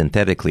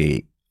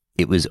synthetically,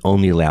 it was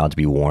only allowed to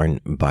be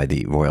worn by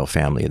the royal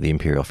family, the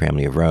imperial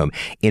family of Rome.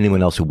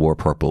 Anyone else who wore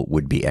purple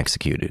would be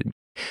executed.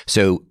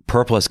 So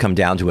purple has come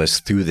down to us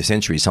through the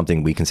centuries,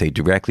 something we can say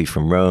directly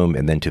from Rome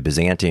and then to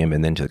Byzantium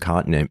and then to the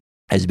continent,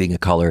 as being a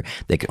color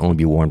that can only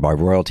be worn by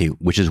royalty,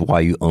 which is why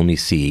you only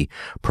see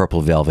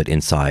purple velvet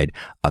inside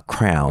a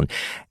crown.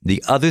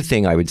 The other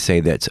thing I would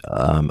say that's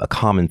a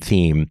common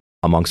theme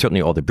among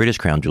certainly all the British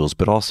crown jewels,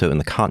 but also in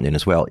the continent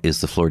as well,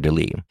 is the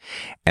fleur-de-lis.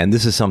 And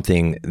this is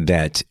something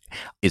that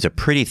is a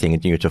pretty thing.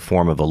 It's a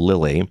form of a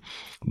lily.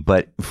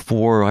 But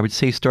for, I would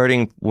say,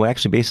 starting, well,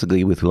 actually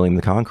basically with William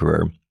the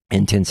Conqueror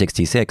in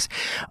 1066,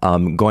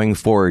 going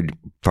forward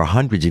for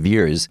hundreds of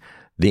years,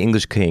 the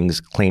English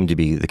kings claimed to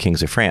be the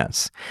kings of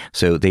France.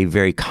 So they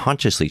very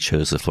consciously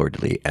chose the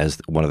fleur-de-lis as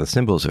one of the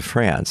symbols of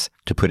France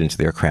to put into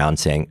their crown,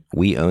 saying,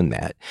 we own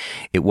that.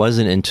 It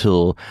wasn't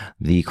until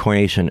the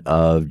coronation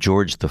of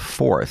George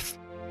IV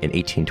in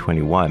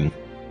 1821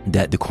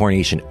 that the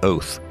coronation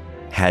oath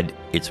had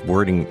its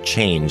wording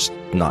changed,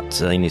 not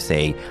to only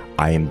say,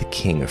 I am the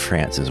king of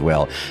France as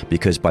well.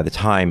 Because by the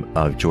time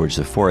of George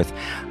IV,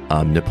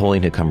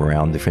 Napoleon had come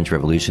around, the French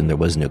Revolution, there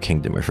was no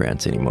kingdom of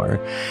France anymore.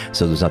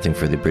 So there was nothing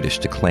for the British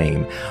to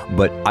claim.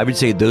 But I would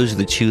say those are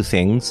the two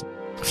things,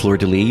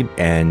 fleur-de-lis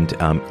and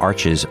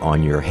arches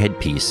on your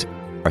headpiece,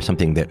 are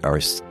something that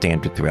are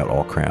standard throughout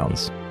all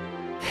crowns.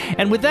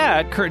 And with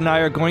that, Kurt and I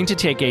are going to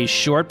take a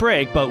short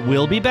break, but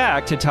we'll be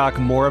back to talk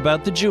more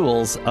about the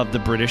jewels of the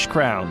British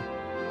crown.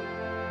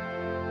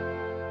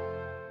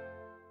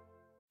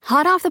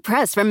 Hot off the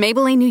press from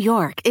Maybelline, New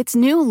York, it's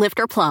new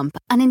Lifter Plump,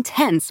 an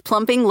intense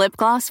plumping lip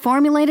gloss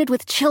formulated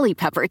with chili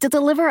pepper to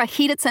deliver a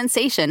heated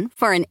sensation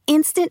for an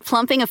instant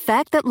plumping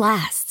effect that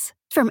lasts.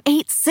 From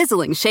 8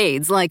 sizzling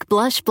shades like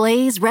Blush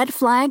Blaze, Red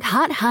Flag,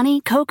 Hot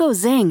Honey, Cocoa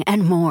Zing,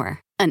 and more.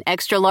 An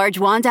extra-large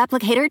wand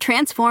applicator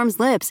transforms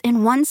lips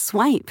in one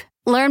swipe.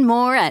 Learn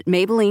more at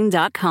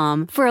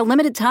Maybelline.com. For a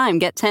limited time,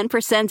 get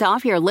 10%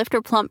 off your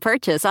Lifter Plump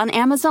purchase on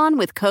Amazon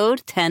with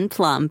code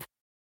 10PLUMP.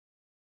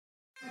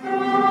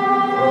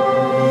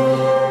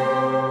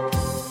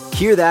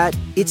 Hear that?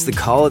 It's the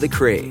call of the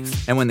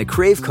Crave. And when the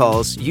Crave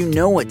calls, you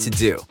know what to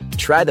do.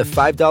 Try the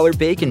 $5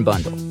 Bacon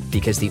Bundle.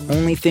 Because the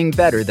only thing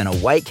better than a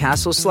White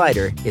Castle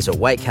slider is a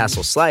White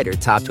Castle slider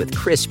topped with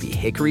crispy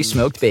hickory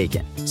smoked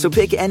bacon. So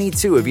pick any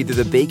two of either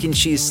the Bacon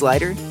Cheese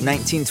Slider,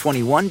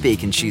 1921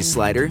 Bacon Cheese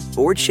Slider,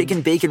 or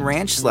Chicken Bacon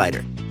Ranch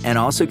Slider. And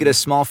also get a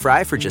small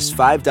fry for just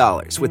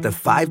 $5 with the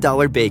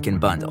 $5 Bacon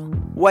Bundle.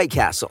 White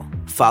Castle.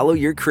 Follow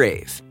your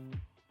Crave.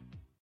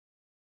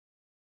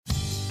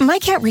 My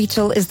cat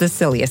Rachel is the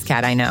silliest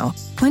cat I know.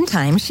 One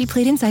time, she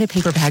played inside a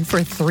paper bag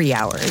for 3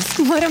 hours.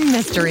 What a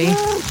mystery.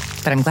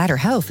 But I'm glad her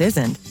health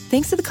isn't,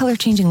 thanks to the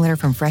color-changing litter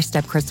from Fresh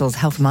Step Crystal's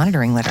Health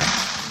Monitoring Litter.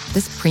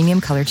 This premium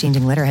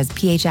color-changing litter has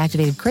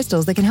pH-activated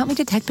crystals that can help me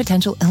detect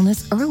potential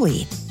illness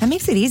early. That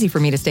makes it easy for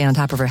me to stay on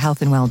top of her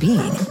health and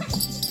well-being.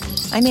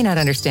 I may not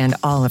understand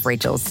all of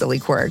Rachel's silly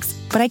quirks,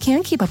 but I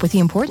can keep up with the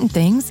important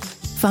things.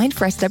 Find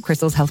Fresh Step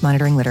Crystal's Health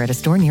Monitoring Litter at a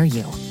store near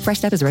you. Fresh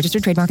Step is a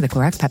registered trademark of the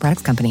Clorox Pet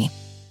Products Company.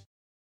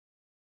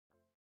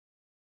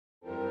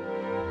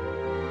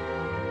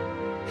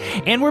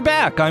 And we're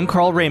back. I'm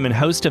Carl Raymond,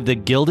 host of the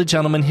Gilded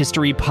Gentleman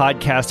History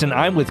Podcast, and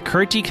I'm with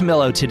Kurt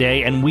DiCamillo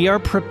today, and we are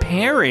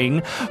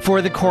preparing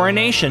for the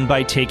coronation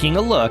by taking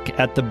a look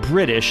at the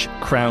British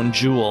crown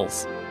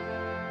jewels.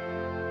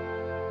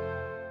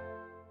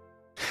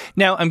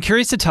 Now, I'm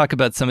curious to talk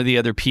about some of the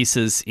other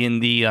pieces in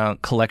the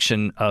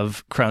collection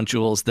of crown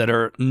jewels that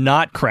are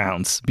not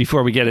crowns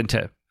before we get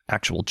into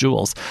actual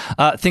jewels.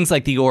 Things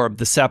like the orb,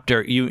 the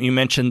scepter. You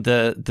mentioned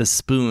the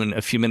spoon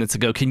a few minutes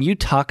ago. Can you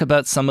talk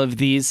about some of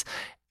these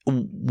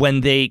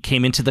when they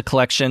came into the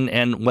collection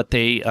and what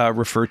they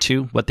refer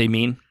to, what they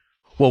mean?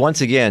 Well,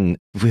 once again,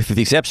 with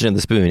the exception of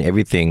the spoon,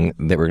 everything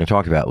that we're going to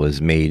talk about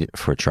was made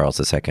for Charles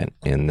II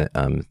in the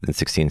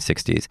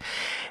 1660s.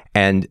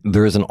 And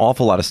there's an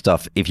awful lot of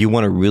stuff. If you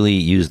want to really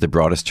use the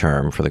broadest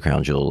term for the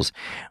crown jewels,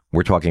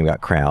 we're talking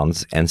about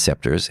crowns and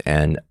scepters.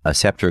 And a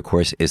scepter, of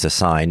course, is a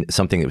sign,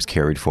 something that was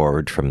carried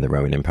forward from the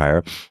Roman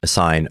Empire, a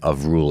sign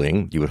of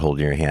ruling you would hold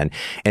in your hand.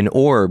 An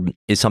orb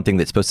is something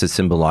that's supposed to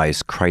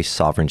symbolize Christ's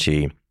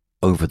sovereignty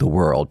over the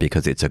world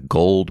because it's a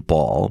gold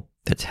ball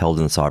that's held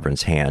in the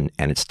sovereign's hand,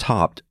 and it's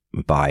topped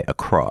by a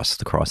cross,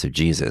 the cross of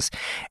Jesus.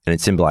 And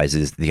it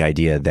symbolizes the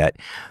idea that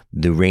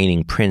the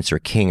reigning prince or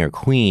king or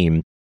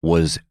queen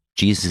was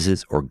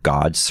Jesus's or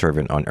God's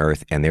servant on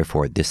earth, and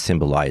therefore this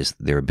symbolized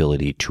their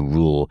ability to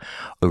rule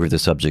over the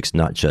subjects,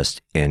 not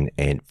just in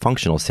a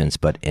functional sense,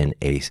 but in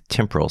a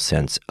temporal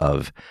sense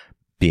of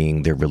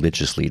being their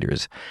religious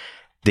leaders.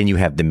 Then you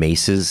have the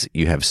maces,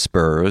 you have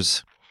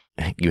spurs,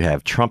 you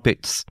have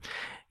trumpets,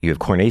 you have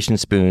coronation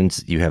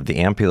spoons, you have the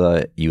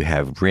ampulla, you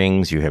have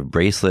rings, you have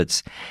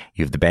bracelets,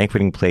 you have the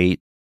banqueting plate.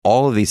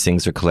 All of these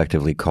things are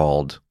collectively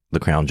called the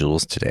crown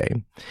jewels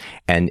today.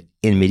 And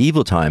in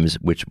medieval times,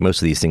 which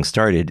most of these things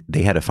started,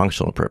 they had a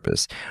functional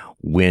purpose.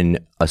 When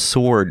a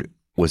sword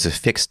was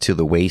affixed to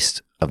the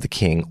waist of the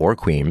king or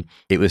queen,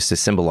 it was to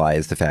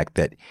symbolize the fact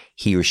that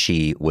he or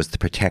she was the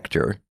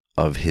protector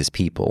of his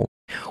people.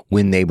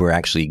 When they were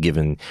actually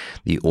given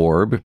the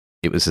orb,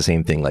 it was the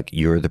same thing, like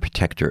you're the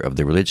protector of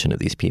the religion of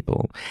these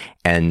people.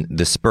 And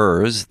the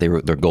spurs, they're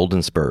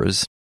golden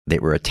spurs, they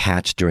were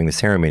attached during the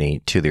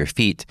ceremony to their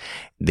feet.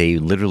 They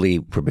literally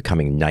were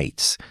becoming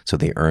knights. So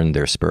they earned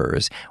their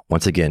spurs,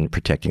 once again,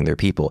 protecting their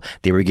people.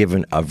 They were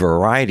given a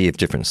variety of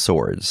different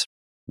swords.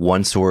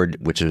 One sword,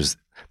 which is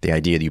the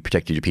idea that you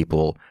protected your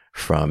people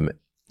from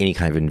any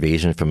kind of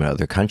invasion from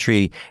another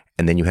country.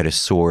 And then you had a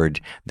sword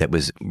that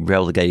was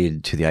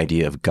relegated to the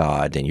idea of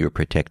God, and you were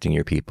protecting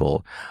your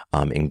people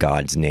in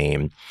God's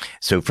name.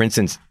 So, for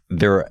instance,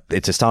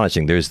 it's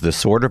astonishing. There's the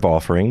sword of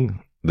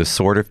offering, the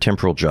sword of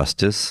temporal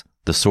justice,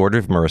 the sword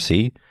of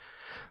mercy,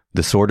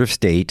 the sword of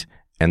state,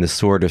 and the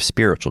sword of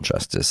spiritual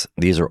justice.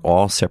 These are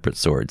all separate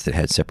swords that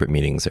had separate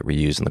meanings that were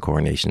used in the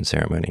coronation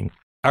ceremony.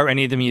 Are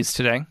any of them used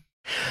today?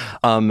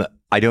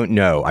 I don't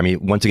know. I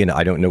mean, once again,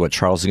 I don't know what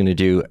Charles is going to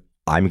do.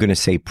 I'm going to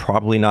say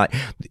probably not.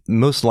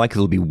 Most likely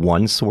there'll be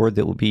one sword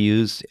that will be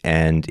used,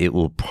 and it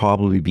will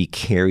probably be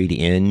carried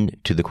in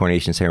to the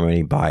coronation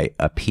ceremony by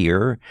a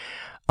peer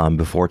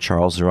before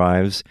Charles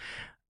arrives.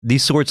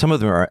 These swords, some of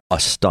them are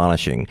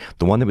astonishing.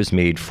 The one that was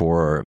made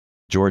for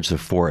George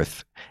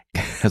IV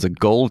has a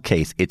gold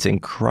case. It's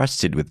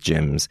encrusted with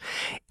gems.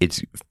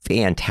 It's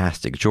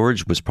fantastic.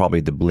 George was probably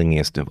the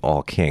blingiest of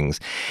all kings.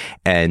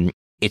 And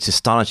it's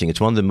astonishing.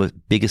 It's one of the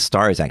biggest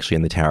stars actually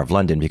in the Tower of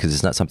London because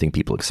it's not something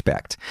people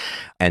expect.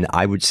 And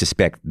I would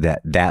suspect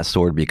that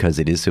sword, because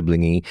it is so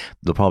blingy,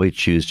 they'll probably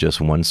choose just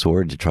one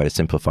sword to try to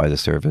simplify the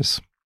service.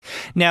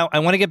 Now, I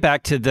want to get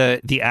back to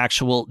the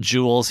actual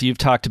jewels. You've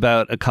talked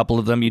about a couple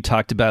of them. You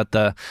talked about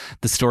the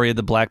story of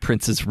the Black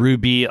Prince's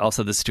ruby,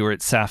 also the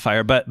Stuart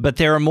sapphire, but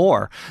there are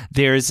more.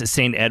 There's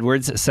St.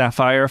 Edward's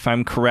sapphire, if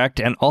I'm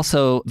correct, and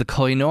also the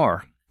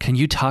Koh-i-Noor. Can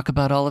you talk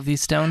about all of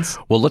these stones?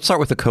 Well, let's start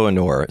with the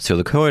Koh-i-Noor. So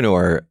the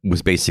Koh-i-Noor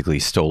was basically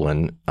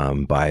stolen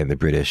by the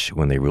British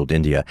when they ruled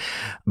India.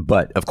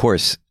 But of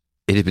course,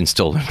 it had been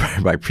stolen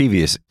by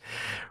previous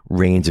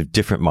reigns of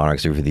different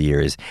monarchs over the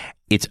years.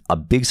 It's a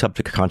big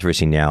subject of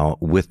controversy now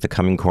with the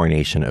coming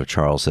coronation of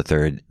Charles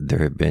III. There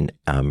have been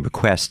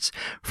requests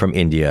from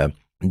India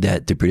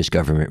that the British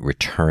government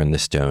return the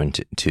stone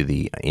to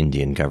the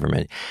Indian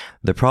government.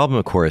 The problem,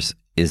 of course,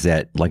 is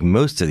that like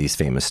most of these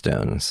famous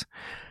stones,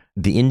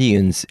 the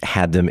Indians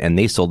had them and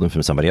they sold them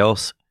from somebody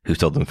else, who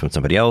sold them from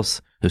somebody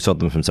else, who sold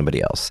them from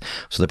somebody else.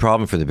 So the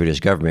problem for the British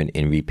government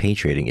in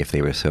repatriating, if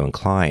they were so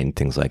inclined,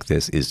 things like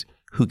this, is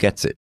who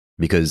gets it?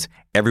 Because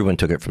everyone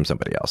took it from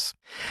somebody else.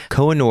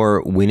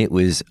 Koh-i-Noor, when it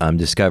was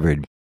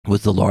discovered,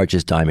 was the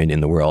largest diamond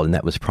in the world, and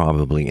that was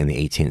probably in the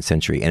 18th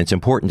century. And it's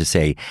important to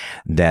say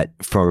that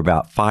for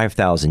about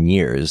 5,000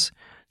 years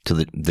to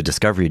the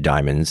discovery of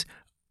diamonds,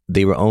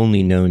 they were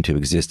only known to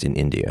exist in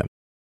India.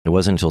 It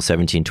wasn't until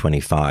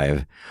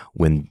 1725,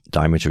 when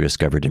diamonds were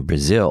discovered in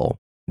Brazil,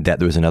 that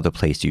there was another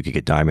place you could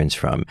get diamonds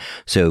from.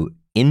 So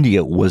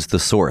India was the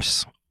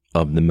source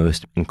of the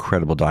most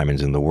incredible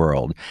diamonds in the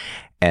world.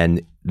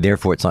 And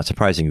therefore, it's not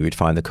surprising you would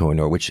find the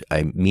Koh-i-Noor, which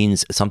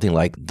means something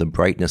like the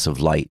brightness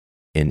of light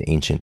in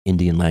ancient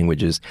Indian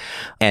languages.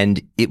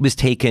 And it was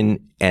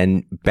taken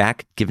and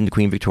back given to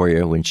Queen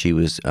Victoria when she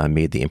was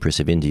made the Empress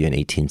of India in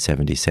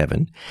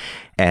 1877.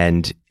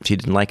 And she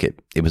didn't like it.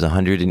 It was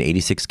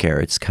 186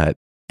 carats cut.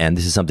 And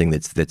this is something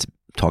that's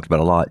talked about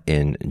a lot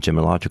in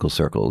gemological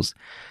circles.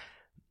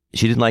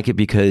 She didn't like it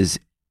because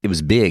it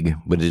was big,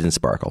 but it didn't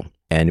sparkle.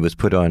 And it was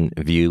put on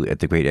view at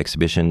the Great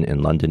Exhibition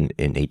in London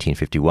in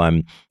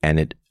 1851, and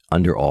it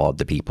underawed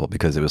the people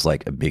because it was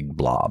like a big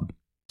blob.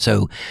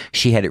 So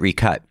she had it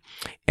recut,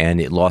 and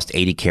it lost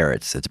 80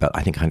 carats. It's about,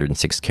 I think,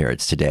 106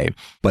 carats today,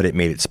 but it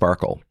made it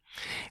sparkle.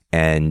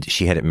 And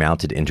she had it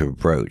mounted into a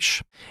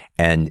brooch.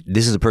 And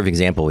this is a perfect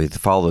example. If you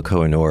follow the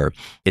Koh-i-Noor,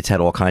 it's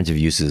had all kinds of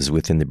uses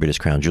within the British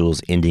crown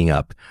jewels, ending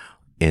up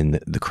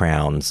in the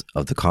crowns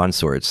of the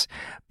consorts,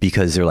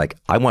 because they're like,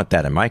 I want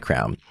that in my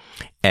crown.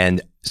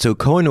 And so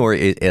Koh-i-Noor,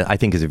 I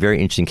think, is a very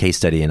interesting case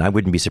study, and I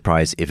wouldn't be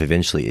surprised if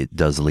eventually it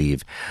does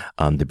leave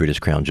the British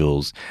crown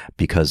jewels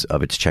because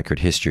of its checkered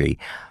history.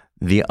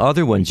 The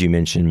other ones you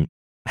mentioned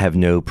have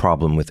no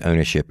problem with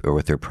ownership or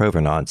with their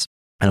provenance.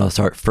 And I'll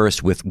start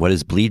first with what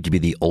is believed to be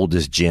the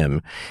oldest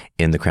gem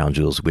in the crown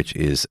jewels, which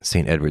is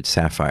St. Edward's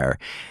sapphire.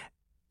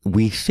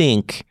 We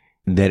think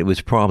that it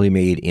was probably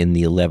made in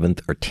the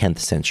 11th or 10th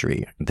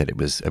century that it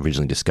was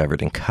originally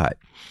discovered and cut.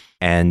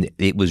 And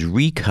it was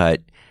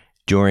recut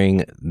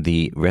during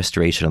the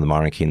restoration of the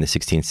monarchy in the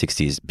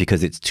 1660s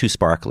because it's too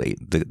sparkly.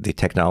 The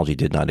technology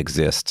did not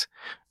exist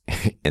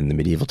in the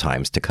medieval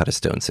times to cut a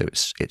stone, so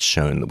it's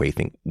shown the way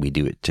we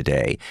do it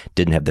today.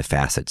 Didn't have the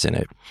facets in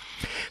it.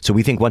 So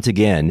we think once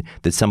again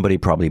that somebody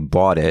probably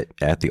bought it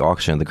at the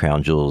auction of the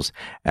crown jewels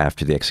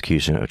after the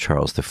execution of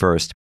Charles I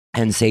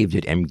and saved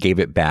it and gave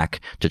it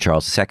back to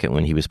Charles II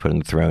when he was put on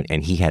the throne,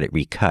 and he had it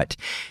recut.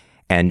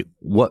 And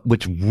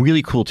what's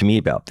really cool to me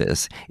about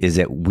this is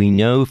that we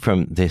know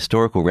from the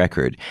historical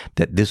record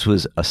that this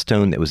was a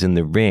stone that was in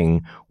the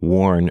ring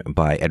worn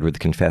by Edward the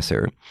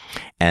Confessor.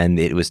 And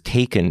it was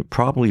taken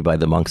probably by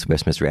the monks of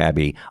Westminster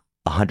Abbey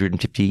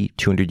 150,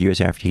 200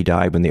 years after he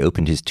died, when they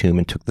opened his tomb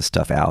and took the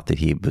stuff out that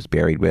he was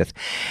buried with.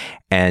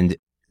 And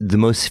the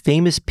most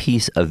famous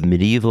piece of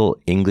medieval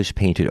English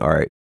painted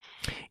art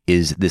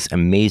is this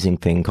amazing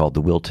thing called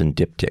the Wilton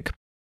Diptych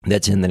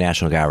that's in the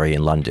National Gallery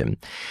in London.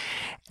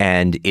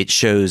 And it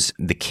shows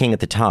the king at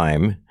the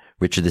time,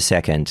 Richard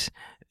II.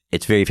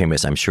 It's very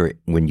famous. I'm sure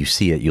when you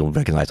see it, you'll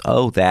recognize,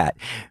 oh, that.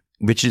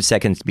 Richard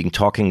II's been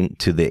talking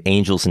to the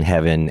angels in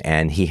heaven,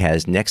 and he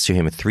has next to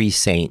him 3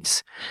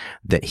 saints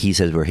that he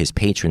says were his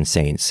patron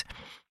saints.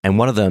 And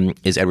one of them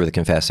is Edward the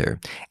Confessor.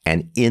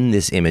 And in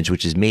this image,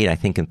 which is made, I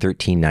think, in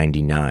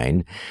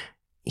 1399,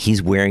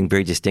 he's wearing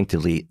very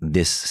distinctively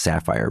this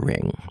sapphire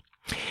ring.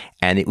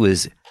 And it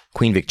was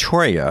Queen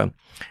Victoria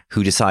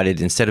who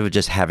decided, instead of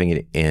just having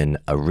it in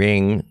a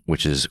ring,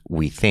 which is,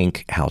 we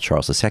think, how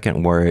Charles II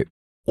wore it,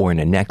 or in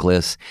a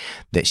necklace,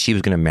 that she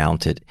was going to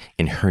mount it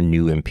in her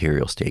new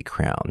imperial state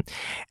crown.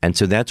 And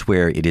so that's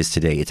where it is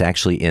today. It's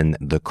actually in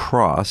the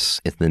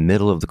cross. It's in the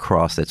middle of the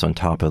cross that's on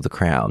top of the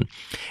crown.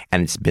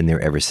 And it's been there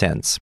ever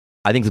since.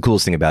 I think the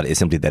coolest thing about it is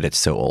simply that it's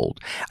so old.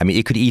 I mean,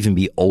 it could even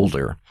be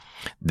older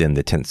than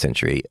the 10th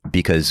century,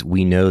 because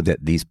we know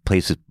that these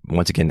places,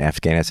 once again,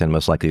 Afghanistan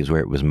most likely is where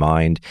it was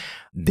mined.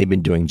 They've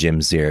been doing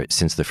gems there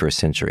since the 1st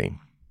century.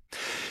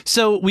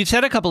 So we've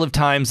said a couple of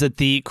times that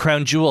the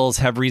crown jewels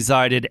have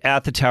resided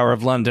at the Tower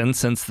of London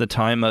since the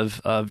time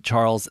of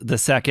Charles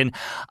II.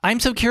 I'm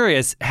so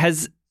curious,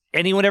 has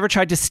anyone ever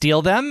tried to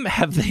steal them?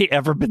 Have they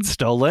ever been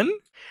stolen?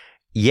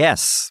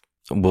 Yes.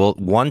 Well,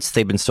 once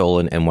they've been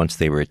stolen and once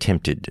they were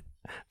attempted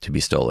to be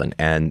stolen.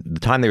 And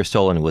the time they were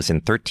stolen was in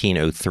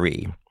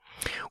 1303.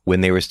 When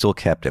they were still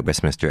kept at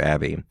Westminster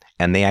Abbey,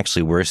 and they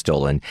actually were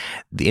stolen.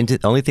 The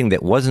only thing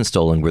that wasn't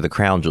stolen were the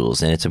crown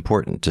jewels, and it's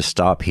important to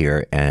stop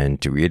here and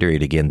to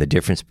reiterate again the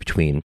difference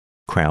between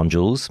crown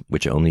jewels,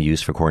 which are only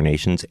used for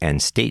coronations, and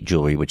state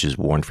jewelry, which is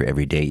worn for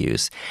everyday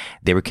use.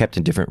 They were kept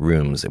in different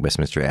rooms at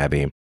Westminster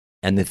Abbey,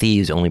 and the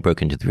thieves only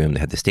broke into the room that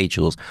had the state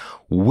jewels,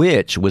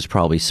 which was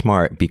probably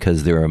smart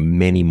because there are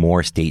many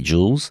more state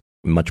jewels,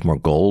 much more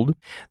gold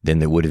than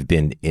there would have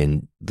been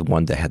in the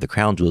one that had the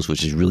crown jewels,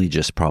 which is really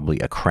just probably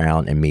a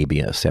crown and maybe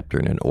a scepter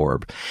and an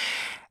orb.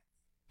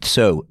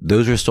 So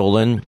those were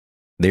stolen.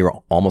 They were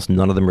almost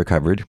none of them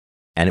recovered.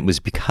 And it was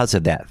because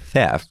of that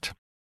theft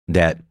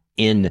that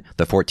in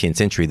the 14th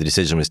century, the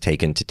decision was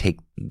taken to take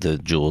the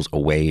jewels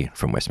away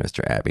from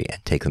Westminster Abbey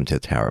and take them to the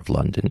Tower of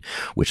London,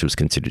 which was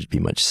considered to be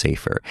much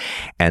safer.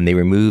 And they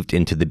were moved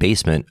into the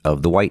basement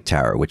of the White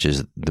Tower, which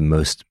is the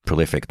most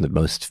prolific, the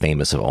most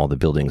famous of all the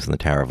buildings in the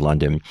Tower of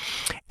London.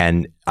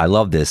 And I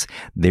love this.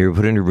 They were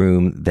put in a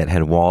room that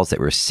had walls that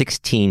were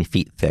 16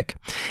 feet thick,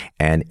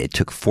 and it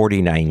took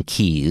 49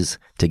 keys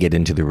to get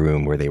into the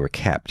room where they were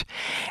kept.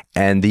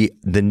 And the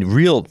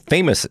real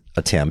famous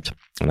attempt,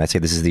 and I say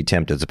this is the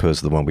attempt as opposed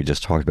to the one we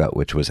just talked about,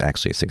 which was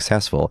actually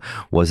successful,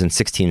 was in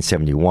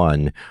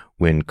 1671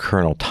 when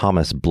Colonel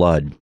Thomas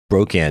Blood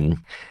broke in,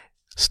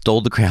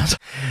 stole the crown.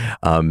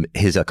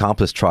 His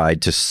accomplice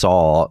tried to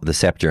saw the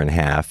scepter in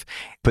half,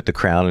 put the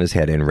crown on his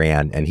head and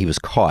ran, and he was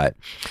caught.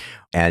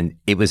 And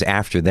it was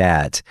after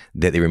that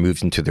that they were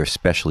moved into their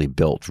specially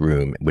built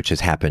room, which has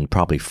happened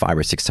probably 5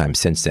 or 6 times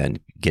since then,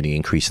 getting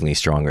increasingly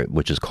stronger,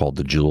 which is called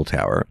the Jewel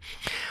Tower.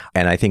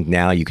 And I think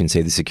now you can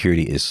say the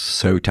security is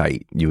so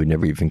tight, you would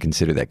never even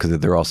consider that because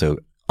they're also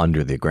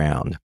under the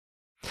ground.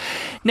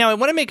 Now, I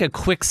want to make a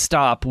quick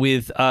stop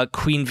with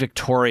Queen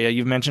Victoria.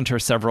 You've mentioned her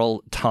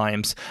several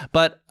times,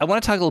 but I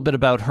want to talk a little bit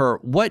about her.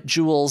 What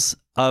jewels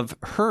of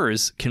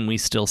hers can we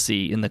still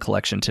see in the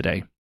collection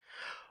today?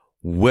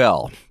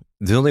 Well,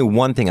 there's only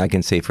one thing I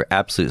can say for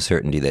absolute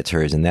certainty that's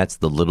hers, and that's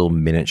the little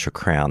miniature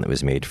crown that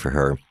was made for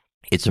her.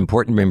 It's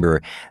important to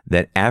remember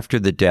that after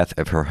the death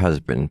of her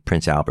husband,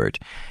 Prince Albert,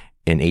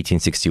 in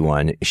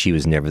 1861, she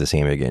was never the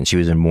same again. She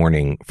was in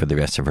mourning for the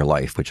rest of her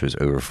life, which was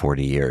over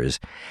 40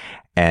 years.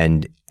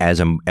 And as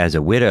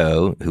a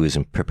widow who was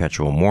in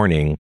perpetual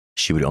mourning,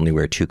 she would only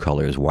wear 2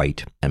 colors,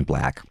 white and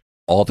black.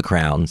 All the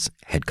crowns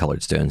had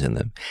colored stones in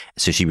them,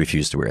 so she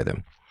refused to wear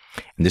them.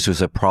 And this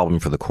was a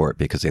problem for the court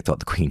because they thought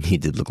the queen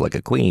needed to look like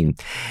a queen.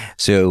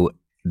 So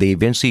they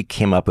eventually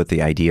came up with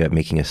the idea of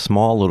making a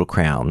small little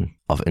crown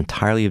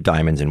entirely of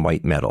diamonds and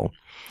white metal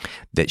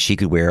that she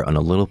could wear on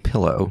a little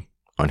pillow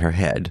on her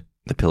head.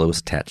 The pillow was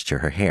attached to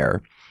her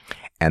hair.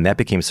 And that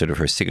became sort of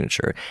her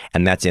signature.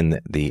 And that's in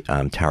the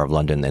Tower of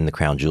London and the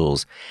crown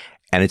jewels.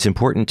 And it's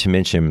important to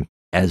mention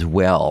as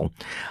well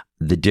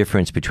the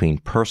difference between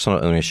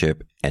personal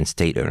ownership and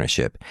state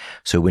ownership.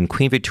 So when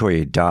Queen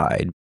Victoria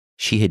died,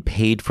 she had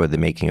paid for the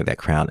making of that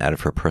crown out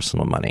of her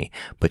personal money,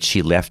 but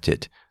she left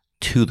it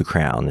to the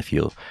crown, if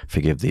you'll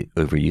forgive the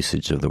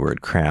overusage of the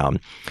word crown,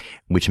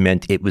 which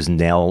meant it was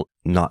now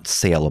not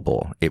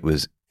saleable. It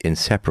was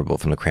inseparable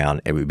from the crown.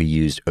 It would be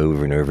used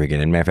over and over again.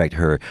 And matter of fact,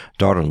 her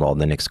daughter-in-law,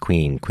 the next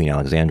queen, Queen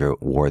Alexandra,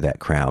 wore that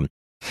crown.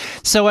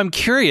 So I'm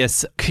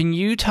curious, can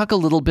you talk a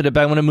little bit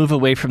about, I want to move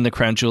away from the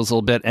crown jewels a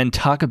little bit and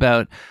talk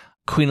about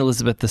Queen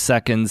Elizabeth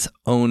II's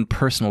own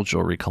personal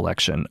jewelry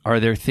collection. Are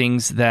there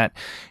things that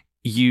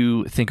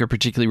you think are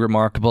particularly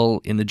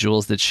remarkable in the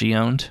jewels that she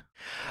owned?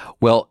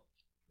 Well,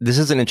 This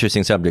is an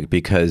interesting subject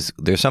because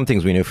there's some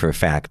things we know for a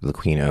fact the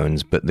Queen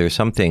owns, but there's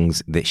some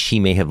things that she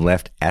may have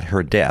left at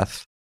her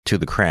death to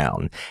the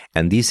crown.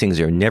 And these things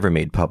are never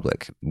made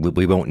public.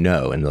 We won't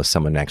know unless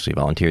someone actually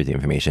volunteers the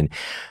information.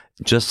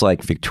 Just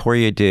like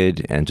Victoria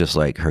did, and just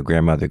like her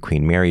grandmother,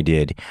 Queen Mary,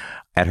 did,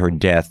 at her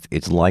death,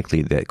 it's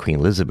likely that Queen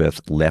Elizabeth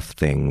left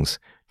things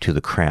to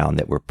the crown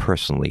that were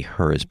personally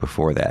hers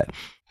before that.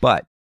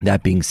 But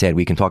that being said,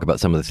 we can talk about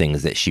some of the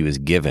things that she was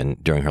given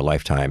during her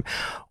lifetime.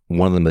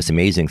 One of the most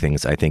amazing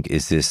things, I think,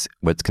 is this,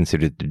 what's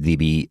considered to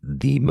be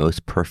the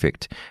most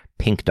perfect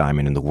pink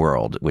diamond in the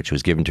world, which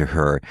was given to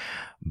her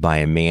by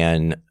a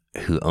man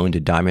who owned a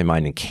diamond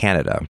mine in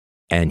Canada.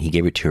 And he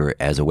gave it to her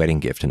as a wedding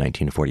gift in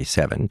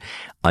 1947,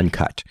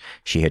 uncut.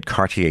 She had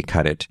Cartier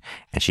cut it,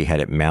 and she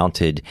had it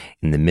mounted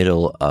in the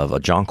middle of a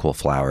jonquil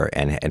flower,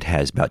 and it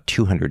has about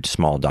 200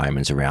 small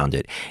diamonds around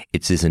it.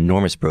 It's this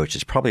enormous brooch.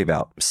 It's probably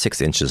about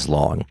 6 inches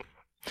long.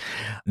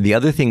 The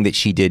other thing that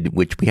she did,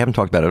 which we haven't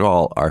talked about at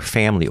all, are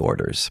family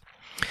orders.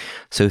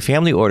 So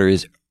family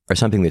orders are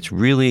something that's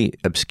really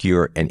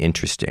obscure and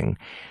interesting.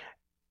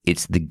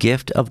 It's the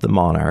gift of the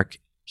monarch.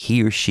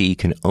 He or she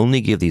can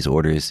only give these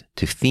orders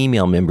to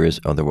female members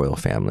of the royal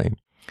family.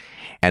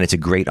 And it's a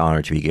great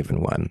honor to be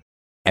given one.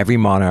 Every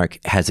monarch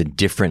has a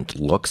different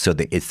look, so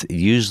that it's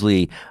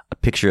usually a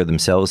picture of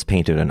themselves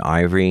painted on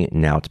ivory.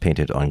 Now it's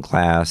painted on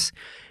glass,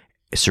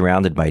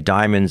 surrounded by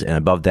diamonds, and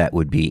above that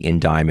would be in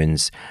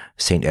diamonds,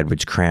 St.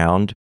 Edward's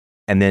crowned.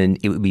 And then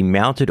it would be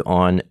mounted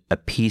on a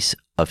piece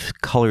of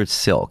colored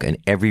silk, and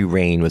every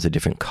reign was a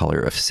different color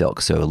of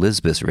silk. So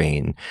Elizabeth's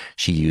reign,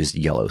 she used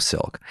yellow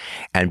silk.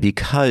 And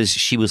because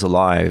she was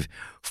alive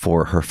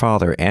for her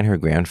father and her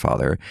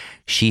grandfather,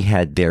 she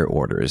had their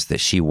orders that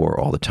she wore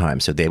all the time.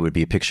 So they would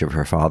be a picture of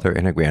her father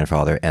and her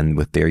grandfather, and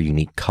with their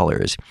unique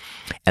colors.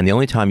 And the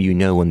only time you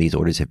know when these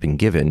orders have been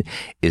given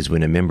is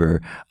when a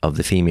member of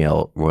the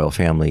female royal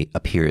family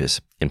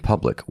appears in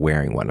public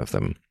wearing one of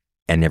them.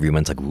 And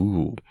everyone's like,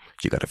 ooh,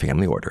 you got a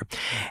family order.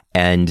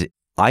 And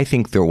I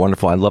think they're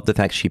wonderful. I love the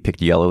fact she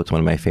picked yellow. It's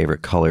one of my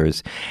favorite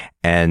colors.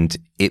 And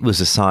it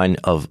was a sign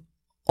of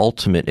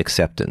ultimate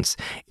acceptance.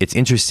 It's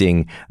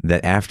interesting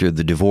that after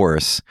the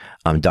divorce,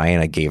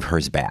 Diana gave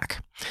hers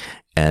back.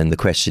 And the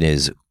question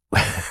is,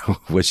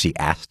 was she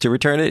asked to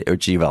return it, or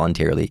did she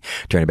voluntarily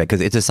turn it back?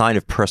 Because it's a sign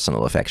of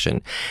personal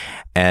affection.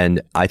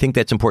 And I think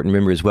that's important to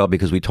remember as well,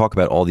 because we talk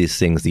about all these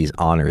things, these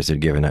honors that are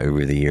given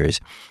over the years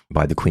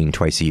by the Queen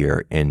twice a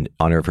year in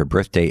honor of her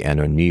birthday and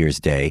on New Year's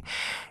Day.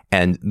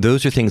 And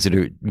those are things that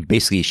are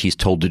basically she's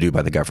told to do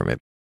by the government.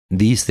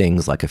 These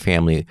things, like a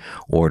family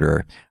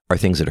order, are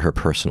things that are her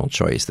personal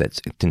choice. That's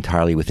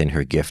entirely within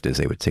her gift, as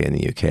they would say in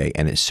the UK,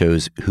 and it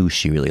shows who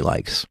she really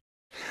likes.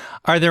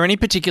 Are there any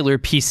particular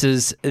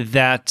pieces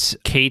that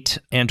Kate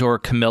and or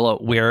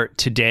Camilla wear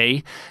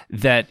today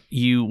that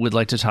you would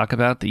like to talk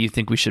about, that you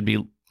think we should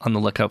be on the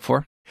lookout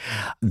for?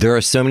 There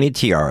are so many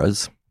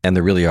tiaras, and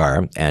there really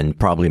are, and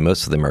probably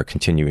most of them are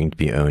continuing to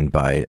be owned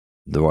by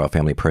the royal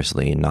family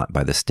personally and not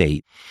by the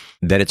state,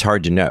 that it's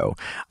hard to know.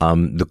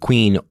 The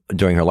Queen,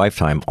 during her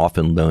lifetime,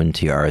 often loaned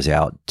tiaras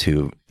out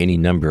to any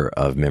number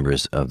of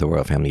members of the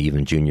royal family,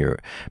 even junior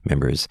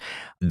members.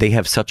 They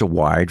have such a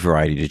wide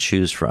variety to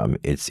choose from.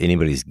 It's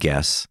anybody's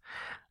guess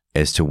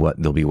as to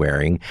what they'll be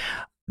wearing.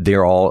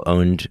 They're all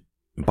owned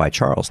by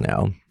Charles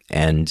now,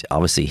 and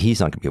obviously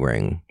he's not going to be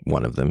wearing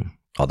one of them,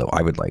 although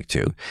I would like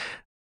to.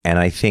 And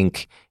I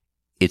think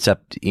it's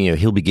up to,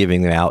 he'll be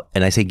giving them out.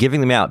 And I say giving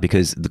them out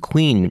because the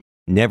Queen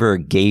never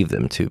gave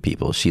them to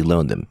people. She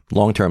loaned them,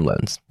 long-term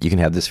loans. You can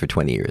have this for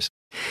 20 years.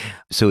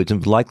 So it's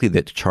likely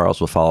that Charles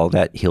will follow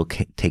that. He'll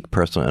take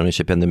personal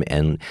ownership in them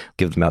and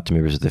give them out to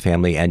members of the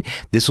family. And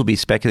this will be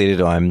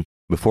speculated on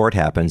before it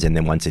happens. And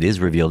then once it is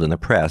revealed in the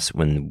press,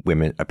 when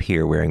women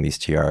appear wearing these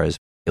tiaras,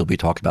 it'll be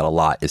talked about a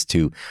lot as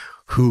to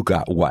who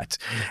got what.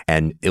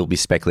 And it'll be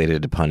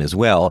speculated upon as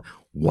well.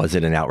 Was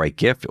it an outright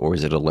gift or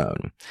was it a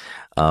loan?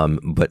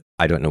 But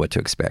I don't know what to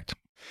expect.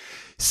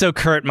 So,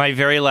 Kurt, my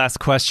very last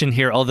question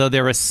here, although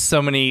there are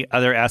so many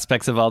other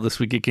aspects of all this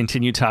we could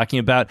continue talking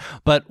about,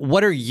 but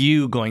what are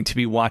you going to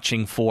be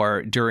watching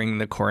for during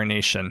the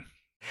coronation?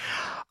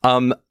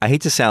 I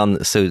hate to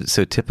sound so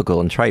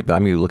typical and trite, but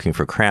I'm going to be looking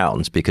for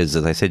crowns because,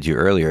 as I said to you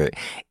earlier,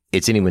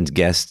 it's anyone's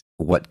guess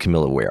what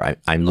Camilla wear.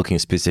 I'm looking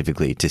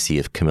specifically to see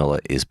if Camilla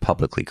is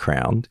publicly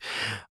crowned.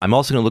 I'm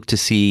also going to look to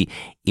see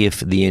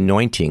if the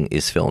anointing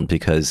is filmed,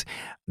 because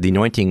the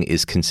anointing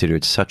is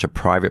considered such a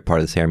private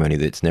part of the ceremony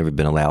that it's never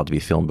been allowed to be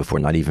filmed before,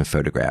 not even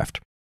photographed.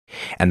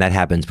 And that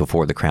happens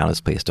before the crown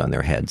is placed on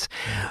their heads.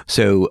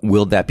 So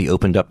will that be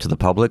opened up to the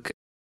public?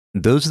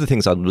 Those are the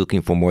things I'm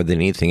looking for more than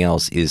anything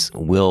else. Is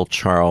will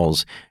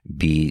Charles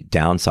be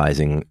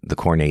downsizing the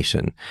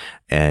coronation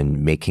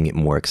and making it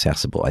more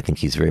accessible? I think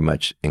he's very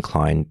much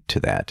inclined to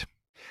that.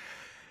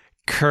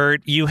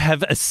 Kurt. You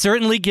have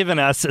certainly given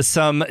us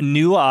some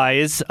new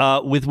eyes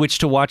with which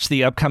to watch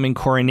the upcoming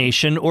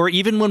coronation, or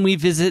even when we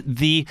visit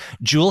the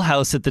Jewel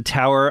House at the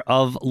Tower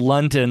of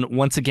London.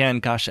 Once again,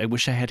 gosh, I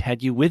wish I had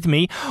had you with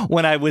me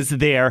when I was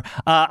there.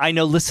 I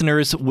know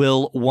listeners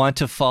will want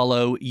to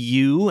follow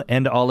you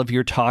and all of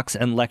your talks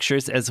and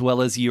lectures, as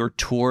well as your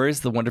tours,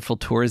 the wonderful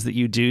tours that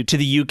you do to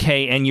the UK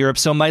and Europe.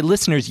 So my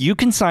listeners, you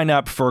can sign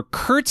up for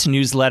Kurt's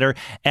newsletter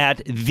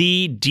at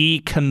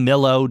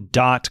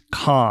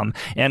thedcamillo.com.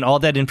 And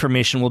all that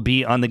information will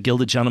be on the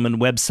Gilded Gentleman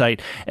website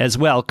as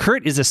well.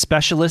 Kurt is a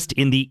specialist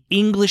in the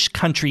English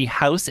country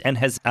house and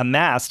has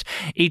amassed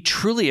a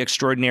truly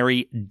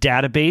extraordinary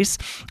database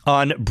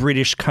on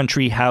British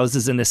country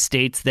houses and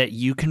estates that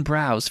you can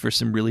browse for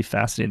some really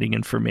fascinating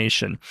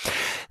information.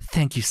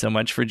 Thank you so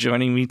much for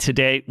joining me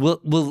today.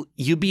 Will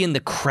you be in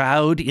the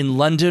crowd in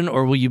London,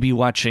 or will you be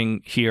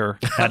watching here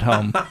at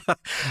home?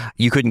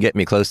 You couldn't get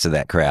me close to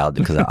that crowd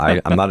because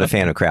I'm not a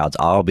fan of crowds.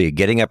 I'll be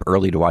getting up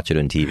early to watch it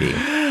on TV.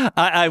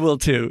 I will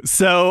too.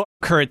 So,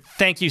 Kurt,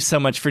 thank you so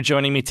much for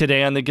joining me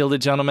today on The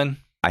Gilded Gentleman.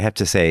 I have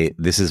to say,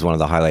 this is one of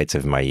the highlights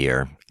of my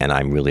year, and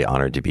I'm really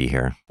honored to be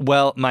here.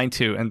 Well, mine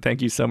too. And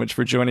thank you so much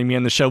for joining me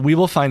on the show. We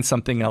will find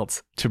something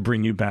else to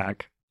bring you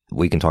back.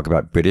 We can talk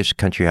about British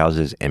country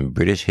houses and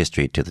British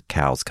history till the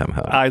cows come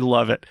home. I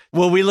love it.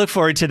 Well, we look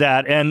forward to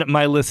that. And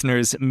my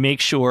listeners,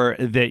 make sure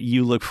that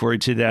you look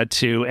forward to that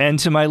too. And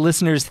to my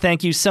listeners,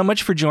 thank you so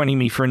much for joining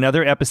me for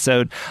another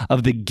episode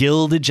of the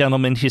Gilded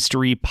Gentleman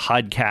History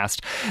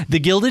Podcast. The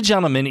Gilded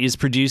Gentleman is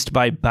produced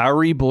by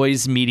Bowery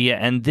Boys Media,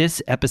 and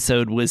this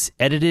episode was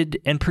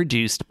edited and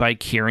produced by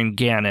Kieran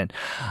Gannon.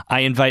 I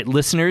invite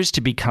listeners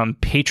to become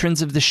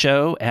patrons of the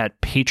show at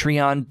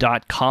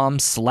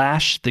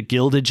patreon.com/The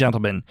Gilded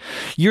Gentleman.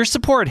 Your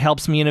support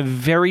helps me in a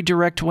very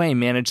direct way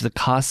manage the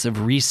costs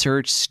of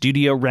research,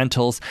 studio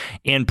rentals,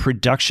 and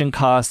production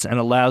costs, and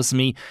allows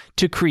me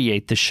to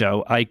create the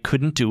show. I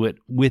couldn't do it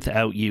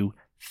without you.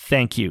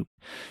 Thank you.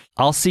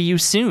 I'll see you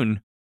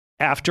soon.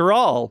 After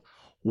all,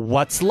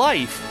 what's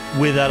life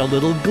without a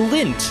little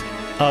glint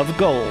of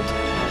gold?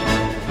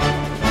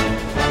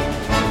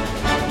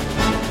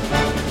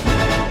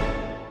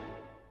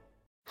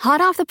 Hot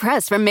off the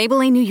press from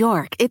Maybelline, New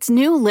York, it's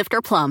new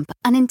Lifter Plump,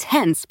 an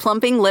intense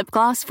plumping lip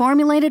gloss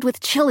formulated with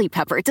chili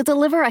pepper to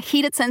deliver a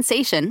heated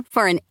sensation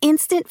for an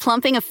instant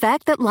plumping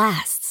effect that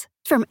lasts.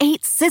 From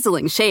 8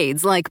 sizzling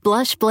shades like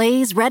Blush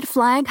Blaze, Red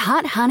Flag,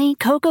 Hot Honey,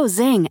 Cocoa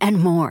Zing,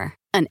 and more.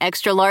 An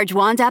extra-large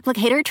wand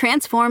applicator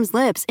transforms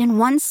lips in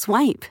one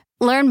swipe.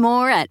 Learn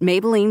more at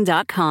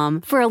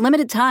Maybelline.com. For a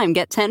limited time,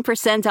 get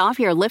 10% off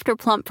your Lifter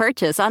Plump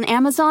purchase on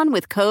Amazon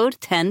with code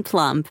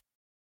 10PLUMP.